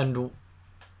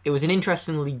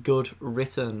good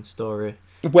written story.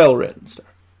 Well written story.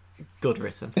 Good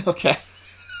written. Okay.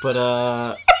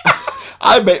 But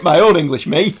I make my own English,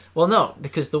 me. Well, no,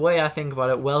 because the way I think about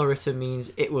it, well written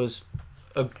means it was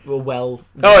a well.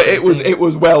 It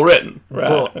was well written, right?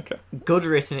 But okay. Good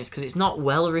written, it's because it's not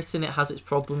well written. It has its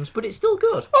problems, but it's still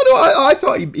good. Oh no, I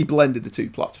thought he blended the two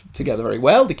plots together very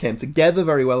well. They came together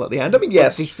very well at the end. I mean,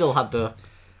 yes, but he still had the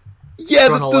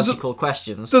chronological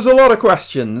questions. There's a lot of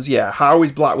questions. Yeah, how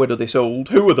is Black Widow this old?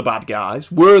 Who are the bad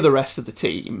guys? Where are the rest of the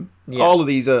team? Yeah. All of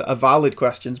these are valid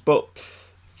questions, but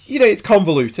you know it's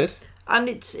convoluted. And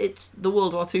it's the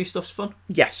World War II stuff's fun.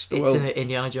 Yes, It's in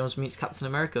Indiana Jones meets Captain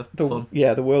America. Fun.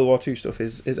 Yeah, the World War II stuff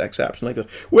is exceptionally good.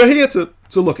 We're here to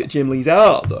look at Jim Lee's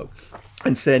art, though,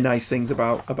 and say nice things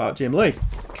about Jim Lee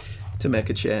to make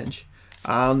a change.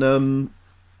 And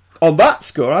on that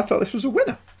score, I thought this was a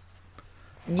winner.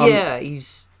 Yeah,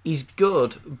 he's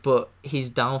good, but his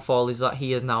downfall is that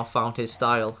he has now found his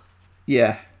style.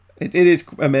 Yeah, it is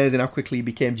amazing how quickly he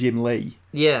became Jim Lee.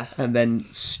 Yeah. And then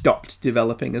stopped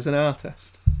developing as an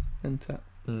artist. Isn't it?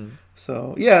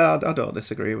 So, yeah, I don't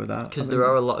disagree with that. Because there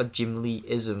are a lot of Jim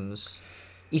Lee-isms.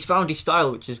 He's found his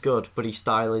style, which is good, but his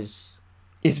style is...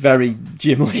 It's very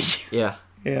Jim Lee. Yeah.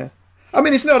 Yeah. I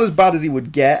mean, it's not as bad as he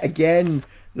would get. Again,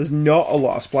 there's not a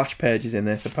lot of splash pages in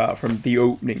this apart from the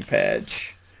opening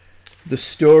page. The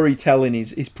storytelling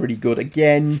is pretty good.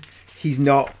 Again, he's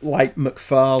not like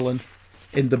McFarlane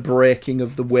in the breaking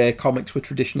of the way comics were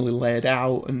traditionally laid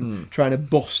out and trying to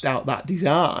bust out that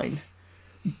design.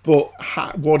 But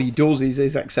what he does is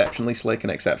exceptionally slick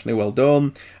and exceptionally well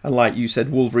done. And like you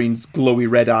said, Wolverine's glowy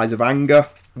red eyes of anger.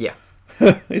 Yeah.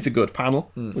 It's a good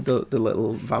panel with the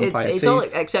little vampire teeth. It's all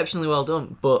exceptionally well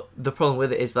done, but the problem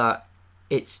with it is that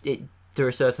there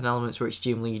are certain elements where it's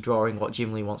Jim Lee drawing what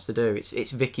Jim Lee wants to do.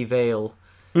 It's Vicky Vale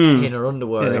in her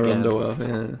underwear again.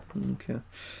 Yeah. Okay.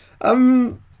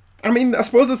 I mean, I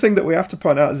suppose the thing that we have to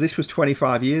point out is this was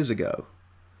 25 years ago,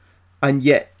 and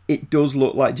yet it does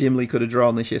look like Jim Lee could have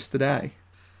drawn this yesterday.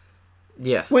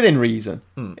 Yeah. Within reason.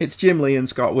 It's Jim Lee and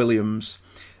Scott Williams.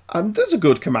 And there's a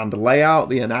good Commander layout,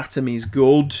 the anatomy's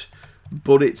good,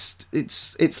 but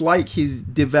it's like his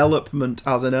development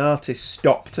as an artist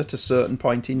stopped at a certain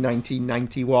point in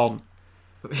 1991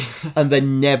 and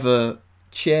then never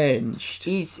changed.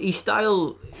 He's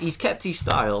kept his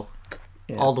style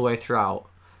all the way throughout,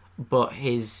 but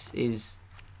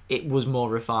it was more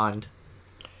refined.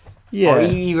 Yeah. Or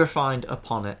he refined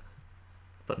upon it,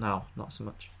 but now not so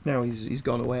much. Now he's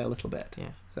gone away a little bit. Yeah.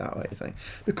 Is that what you think?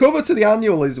 The cover to the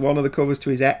annual is one of the covers to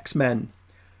his X-Men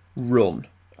run.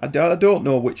 I don't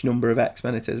know which number of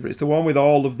X-Men it is, but it's the one with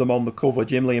all of them on the cover,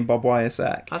 Jim Lee and Bob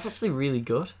Wiacek. That's actually really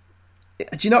good.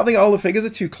 Do you not think all the figures are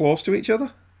too close to each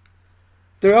other?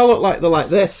 They all look like they're like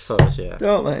this, I suppose, yeah.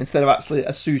 don't they? Instead of actually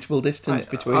a suitable distance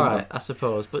between them. I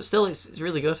suppose. But still, it's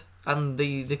really good. And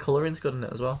the colouring's good in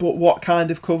it as well. But what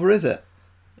kind of cover is it?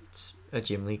 It's a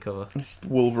Jim Lee cover. It's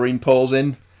Wolverine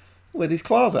posing with his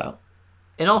claws out.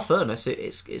 In all fairness,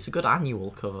 it's a good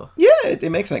annual cover. Yeah,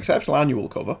 it makes an exceptional annual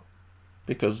cover.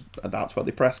 Because that's what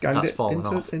they press ganged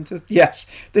it into. Yes,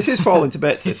 this is falling to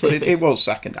bits, but it was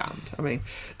second hand. I mean,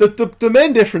 the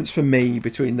main difference for me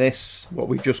between this, what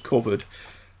we've just covered,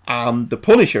 and the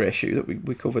Punisher issue that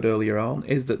we covered earlier on,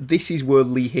 is that this is where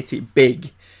Lee hit it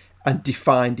big and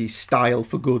defined his style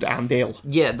for good and ill.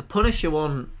 Yeah, the Punisher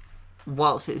one,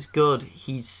 whilst it's good,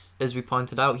 he's, as we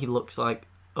pointed out, he looks like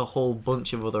a whole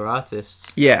bunch of other artists.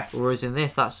 Yeah. Whereas in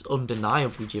this, that's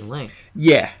undeniably Jim Lee.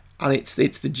 Yeah, and it's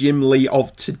the Jim Lee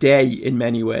of today in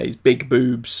many ways. Big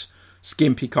boobs,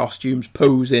 skimpy costumes,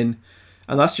 posing,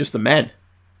 and that's just the men.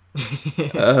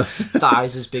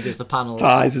 Thighs as big as the panels.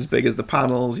 Thighs as big as the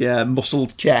panels, yeah.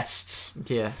 Muscled chests.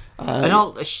 Yeah. And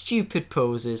all the stupid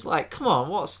poses. Like, come on,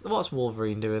 what's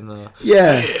Wolverine doing there?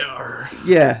 Yeah.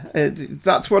 Yeah,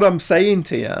 that's what I'm saying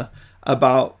to you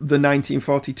about the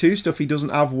 1942 stuff. He doesn't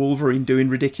have Wolverine doing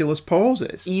ridiculous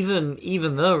poses. Even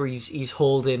though he's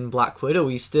holding Black Widow,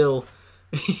 he's still...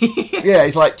 Yeah,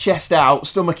 he's like chest out,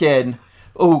 stomach in.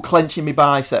 Oh, clenching my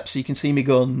biceps so you can see me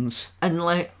guns. And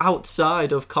like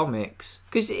outside of comics,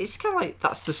 because it's kind of like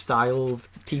that's the style of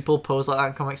people pose like that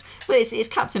in comics. But it's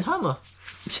Captain Hammer.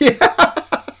 Yeah.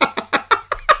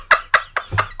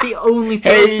 The only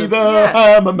person, hey there,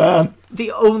 Hammer Man.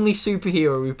 The only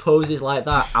superhero who poses like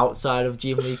that outside of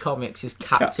Jim Lee comics is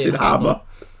Captain Hammer.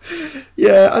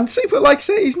 Yeah, and see, but like I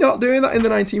say, he's not doing that in the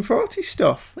 1940s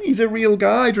stuff. He's a real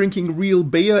guy drinking real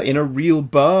beer in a real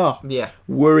bar. Yeah.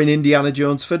 Wearing Indiana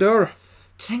Jones fedora.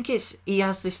 Do you think he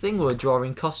has this thing where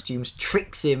drawing costumes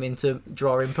tricks him into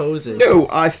drawing poses? No,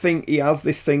 I think he has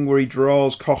this thing where he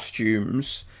draws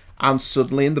costumes and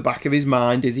suddenly in the back of his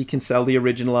mind is he can sell the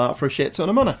original art for a shit ton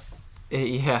of money.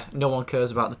 Yeah, no one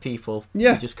cares about the people.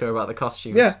 Yeah. They just care about the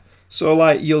costumes. Yeah. So,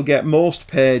 like, you'll get most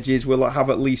pages will have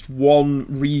at least one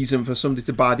reason for somebody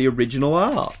to buy the original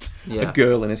art. Yeah. A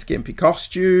girl in a skimpy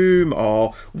costume,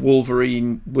 or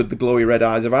Wolverine with the glowy red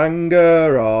eyes of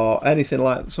anger, or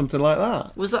something like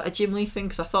that. Was that a Jim Lee thing?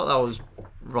 Because I thought that was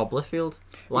Rob Liefeld.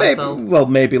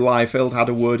 Maybe Liefeld had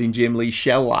a word in Jim Lee's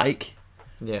shell-like.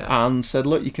 Yeah. And said,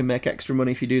 look, you can make extra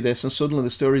money if you do this. And suddenly the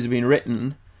stories have been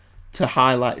written to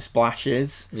highlight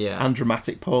splashes and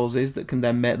dramatic poses that can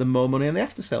then make them more money in the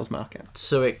after-sales market.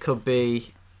 So it could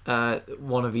be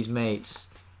one of his mates,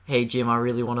 "Hey Jim, I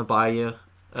really want to buy you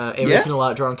original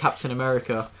art drawn Captain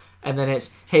America," and then it's,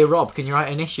 "Hey Rob, can you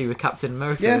write an issue with Captain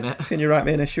America in it?" Can you write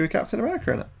me an issue with Captain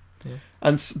America in it? Yeah.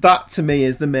 And that to me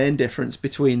is the main difference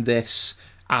between this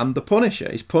and the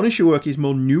Punisher. His Punisher work is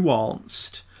more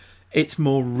nuanced. It's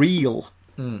more real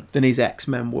than his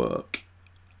X-Men work.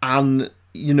 And,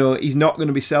 you know, he's not going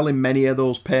to be selling many of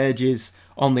those pages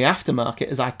on the aftermarket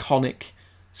as iconic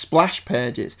splash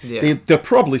pages. Yeah. They're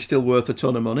probably still worth a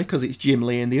ton of money because it's Jim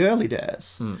Lee in the early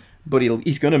days. But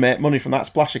he's going to make money from that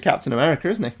splash of Captain America,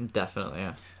 isn't he? Definitely,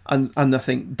 yeah. And I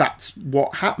think that's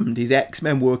what happened. His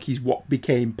X-Men work is what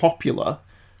became popular,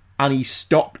 and he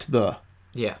stopped there.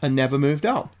 Yeah. And never moved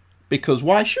on. Because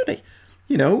why should he?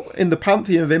 You know, in the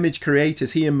pantheon of image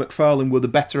creators, he and McFarlane were the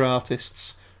better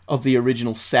artists of the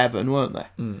original 7, weren't they?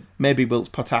 Maybe Wilts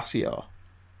Portacio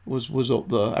was up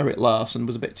there. Eric Larson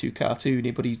was a bit too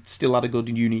cartoony, but he still had a good,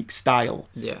 unique style.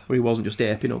 Yeah. Where he wasn't just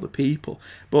aping other people.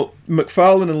 But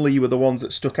McFarlane and Lee were the ones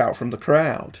that stuck out from the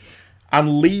crowd.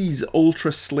 And Lee's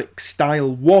ultra-slick style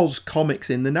was comics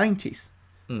in the 90s.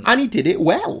 And he did it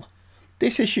well.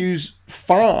 This issue's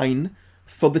fine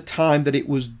for the time that it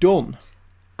was done.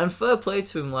 And fair play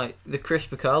to him, like the Chris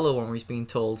Bacalo one where he's being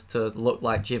told to look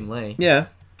like Jim Lee. Yeah.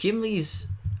 Jim Lee's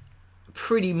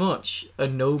pretty much a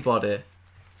nobody,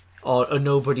 or a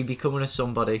nobody becoming a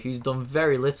somebody who's done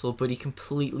very little, but he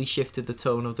completely shifted the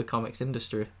tone of the comics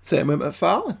industry. Same with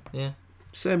McFarlane. Yeah.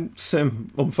 Same,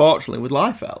 unfortunately, with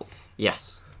Liefeld.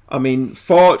 Yes. I mean,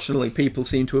 fortunately, people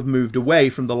seem to have moved away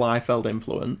from the Liefeld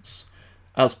influence,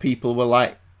 as people were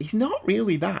like, he's not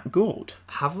really that good.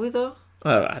 Have we, though?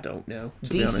 I don't know.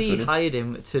 DC hired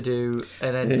him to do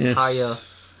an entire...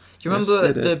 Do you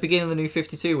remember the beginning of the New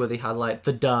 52 where they had, like,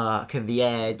 The Dark and The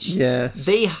Edge? Yes.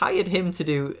 They hired him to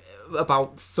do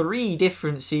about 3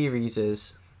 different series.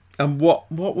 And what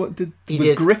did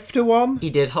Grifter one? He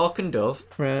did Hawk and Dove.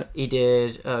 Right. He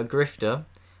did Grifter.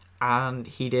 And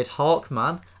he did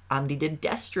Hawkman. And he did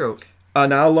Deathstroke.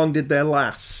 And how long did they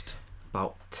last?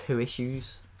 About 2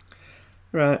 issues.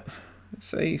 Right.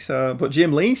 See, so... But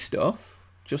Jim Lee stuff,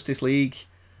 Justice League,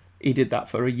 he did that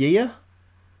for a year.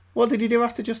 What did he do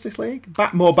after Justice League?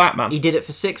 More Batman. He did it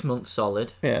for 6 months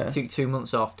solid. Yeah. Took 2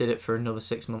 months off, did it for another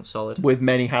 6 months solid. With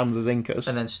many hands as inkers.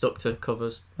 And then stuck to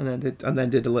covers. And then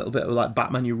did a little bit of like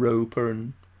Batman Europa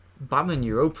and... Batman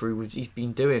Europa he's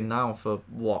been doing now for,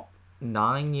 what,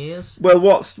 9 years? Well,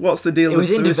 what's the deal with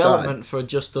Suicide? It was in development for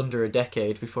just under a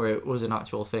decade before it was an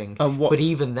actual thing. But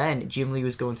even then, Jim Lee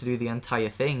was going to do the entire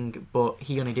thing, but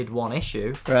he only did 1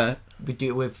 issue. Right. We do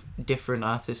it with different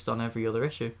artists on every other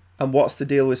issue. And what's the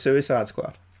deal with Suicide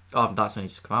Squad? Oh, that's only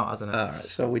just come out, hasn't it? Alright,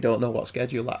 so we don't know what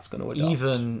schedule that's going to adopt.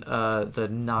 Even the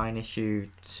 9-issue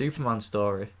Superman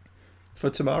story.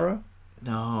 For tomorrow?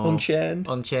 No.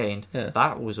 Unchained. Yeah.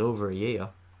 That was over a year.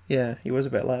 Yeah, he was a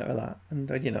bit late with that.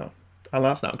 And, and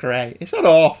that's not great. It's not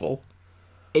awful.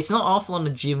 It's not awful on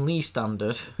the Jim Lee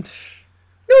standard.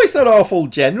 No, it's not awful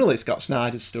generally. Scott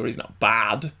Snyder's story's not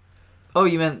bad. Oh,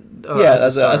 you meant... Oh, yeah,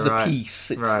 as a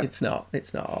piece, it's not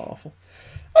awful.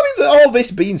 I mean, all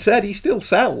this being said, he still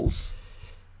sells.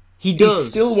 He does. He's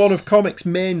still one of comics'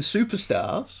 main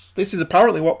superstars. This is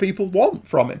apparently what people want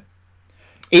from him.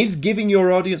 Is giving your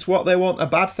audience what they want a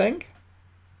bad thing?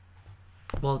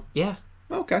 Well, yeah.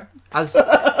 Okay. As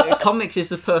comics is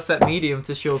the perfect medium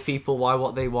to show people why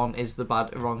what they want is the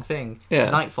wrong thing.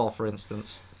 Yeah. Nightfall, for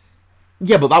instance.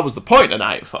 Yeah, but that was the point of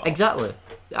Nightfall. Exactly.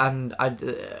 And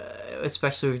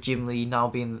especially with Jim Lee now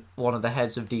being one of the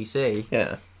heads of DC.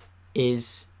 Yeah.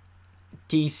 Is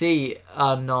DC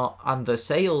are not, and the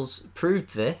sales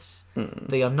proved this,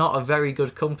 they are not a very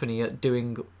good company at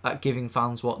giving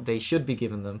fans what they should be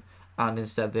giving them, and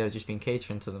instead they have just been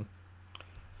catering to them.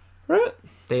 Right.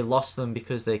 They lost them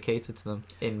because they catered to them,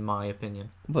 in my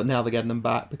opinion. But now they're getting them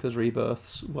back because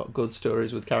Rebirth's what good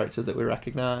stories with characters that we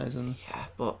recognise. And yeah,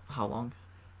 but how long?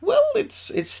 Well,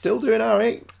 it's still doing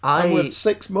alright. And we're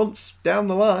 6 months down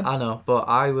the line. I know, but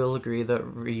I will agree that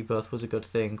Rebirth was a good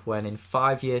thing when in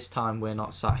 5 years' time we're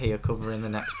not sat here covering the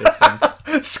next big thing.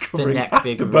 The next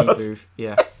big reboot.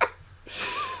 Yeah.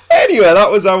 Anyway,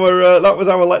 that was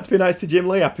our Let's Be Nice to Jim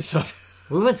Lee episode.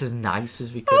 We weren't as nice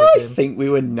as we could have been. I think we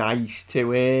were nice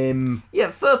to him. Yeah,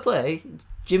 fair play.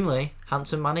 Jim Lee,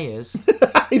 handsome man he is.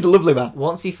 He's a lovely man.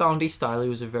 Once he found his style, he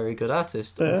was a very good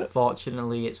artist. Yeah.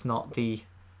 Unfortunately, it's not the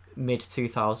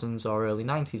mid-2000s or early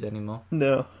 90s anymore.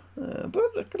 No.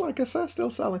 But like I said, still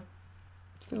selling.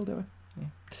 Still doing. Yeah.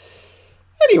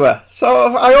 Anyway,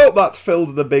 so I hope that's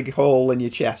filled the big hole in your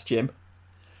chest, Jim.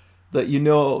 that you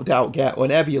no doubt get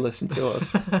whenever you listen to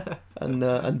us,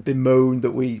 and bemoan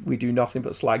that we do nothing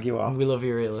but slag you off. We love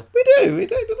you, really. We do.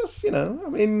 That's, I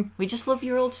mean... We just love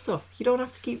your old stuff. You don't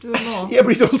have to keep doing more. Yeah, but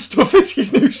his old stuff is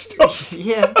his new stuff.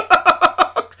 Yeah.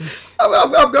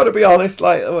 I've got to be honest,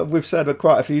 like we've said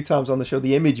quite a few times on the show,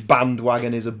 the Image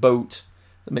bandwagon is a boat.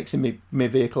 Mixing me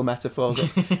vehicle metaphors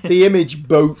up. The Image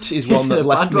boat is one that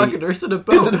left me... Is it a bandwagon or is it a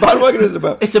boat? Is it a bandwagon or is it a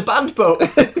boat? It's a band boat.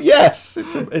 Yes,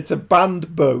 it's a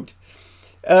band boat.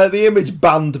 The Image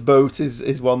band boat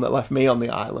is one that left me on the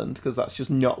island, because that's just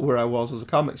not where I was as a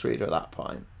comics reader at that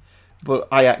point. But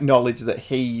I acknowledge that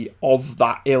he, of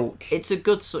that ilk... It's a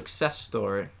good success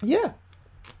story. Yeah.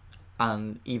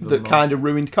 And even that more. Kind of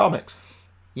ruined comics.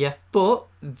 Yeah, but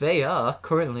they are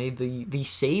currently the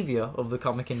saviour of the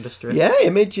comic industry. Yeah,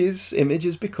 Image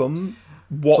has become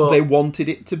what they wanted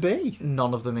it to be.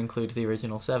 None of them include the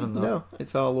original 7, though. No,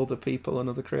 it's all other people and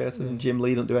other creators, and Jim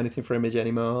Lee don't do anything for Image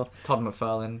anymore. Todd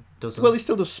McFarlane doesn't. Well, he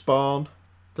still does Spawn.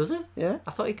 Does he? Yeah.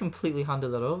 I thought he completely handed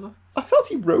that over. I thought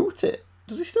he wrote it.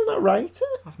 Does he still not write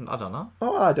it? I don't know.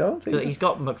 Oh, I don't. He's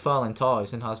got McFarlane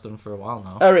toys and has done for a while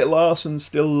now. Eric Larson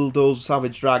still does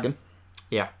Savage Dragon.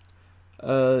 Yeah.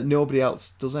 Nobody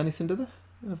else does anything, do they?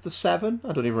 Of the 7?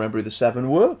 I don't even remember who the 7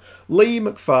 were. Lee,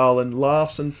 McFarlane,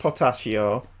 Larson,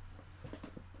 Portacio.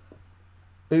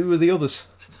 Who were the others?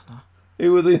 I don't know.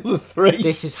 Who were the other 3?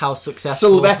 This is how successful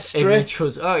Silvestre. Image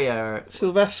was. Oh, yeah, right.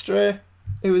 Silvestre.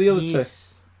 Who were the other 2?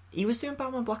 He was doing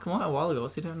Batman Black and White a while ago.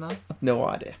 What's he doing now? No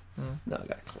idea. No, I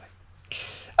got a clue.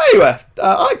 Anyway,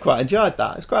 I quite enjoyed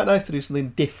that. It's quite nice to do something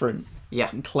different. Yeah.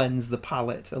 And cleanse the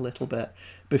palate a little bit.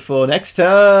 Before next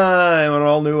time on an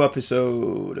all-new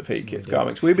episode of Hey Kids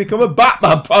Comics, we become a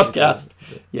Batman podcast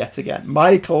yet again.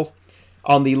 Michael,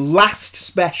 on the last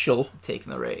special,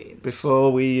 taking the reins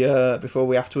before we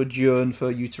have to adjourn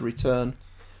for you to return.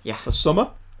 Yeah. For summer.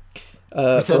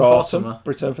 Return for autumn.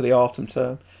 Return for the autumn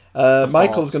term.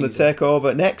 Michael's going to take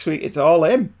over next week. It's all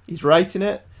him. He's writing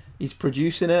it. He's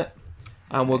producing it.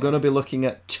 And we're going to be looking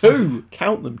at 2,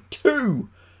 count them, 2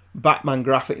 Batman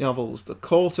graphic novels, The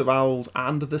Court of Owls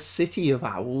and The City of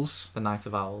Owls. The Night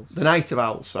of Owls. The Night of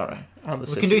Owls, sorry. And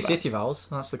we can do City of Owls.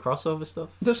 That's the crossover stuff.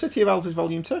 The City of Owls is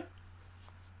volume 2.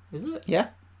 Is it? Yeah.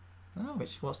 Oh,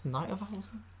 what's the Night of Owls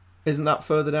then? Isn't that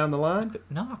further down the line?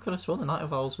 No, I could have sworn the Night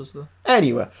of Owls was the...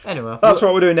 Anyway. That's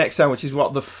what we're doing next time, which is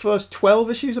what, the first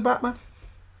 12 issues of Batman?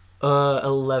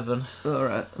 11.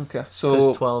 Alright, okay. So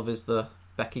first 12 is the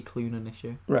Becky Cloonan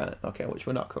issue. Right, okay, which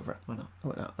we're not covering. We're not.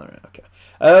 Alright, okay.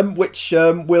 Which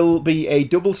will be a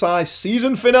double-sized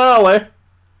season finale. Do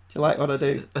you like what I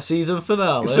do? A season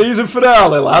finale? A season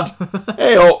finale, lad.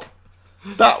 Hey up.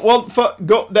 That 1 foot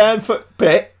gut down foot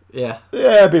pit. Yeah.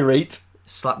 Yeah, be right.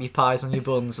 Slap your pies on your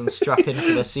buns and strap in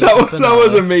for the season finale. That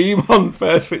was a meme on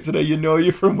First Fit today. You know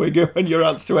you're from Wigan when your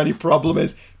answer to any problem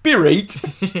is, be right.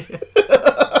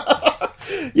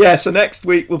 Yeah, so next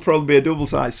week will probably be a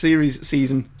double-sized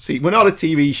season. We're not a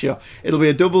TV show. It'll be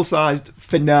a double-sized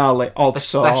finale of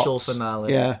sorts. A special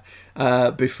finale. Yeah,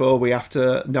 before we have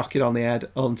to knock it on the head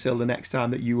until the next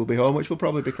time that you will be home, which will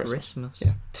probably be Christmas.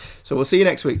 Yeah. So we'll see you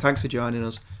next week. Thanks for joining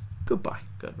us. Goodbye.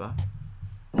 Goodbye.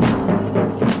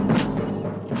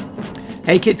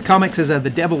 Hey Kids Comics is The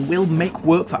Devil Will Make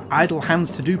Work for Idle Hands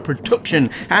to Do production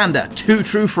and a Two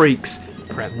True Freaks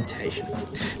presentation.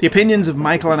 The opinions of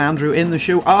Michael and Andrew in the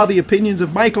show are the opinions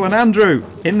of Michael and Andrew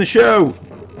in the show.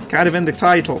 Kind of in the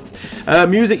title.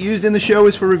 Music used in the show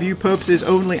is for review purposes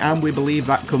only, and we believe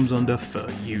that comes under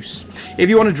fair use. If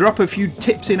you want to drop a few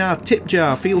tips in our tip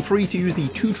jar, feel free to use the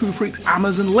Two True Freaks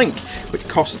Amazon link, which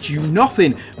costs you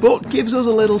nothing, but gives us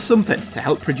a little something to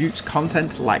help produce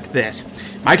content like this.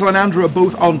 Michael and Andrew are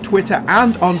both on Twitter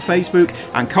and on Facebook,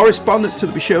 and correspondence to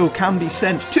the show can be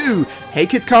sent to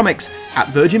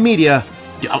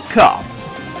heykidscomics@virginmedia.com.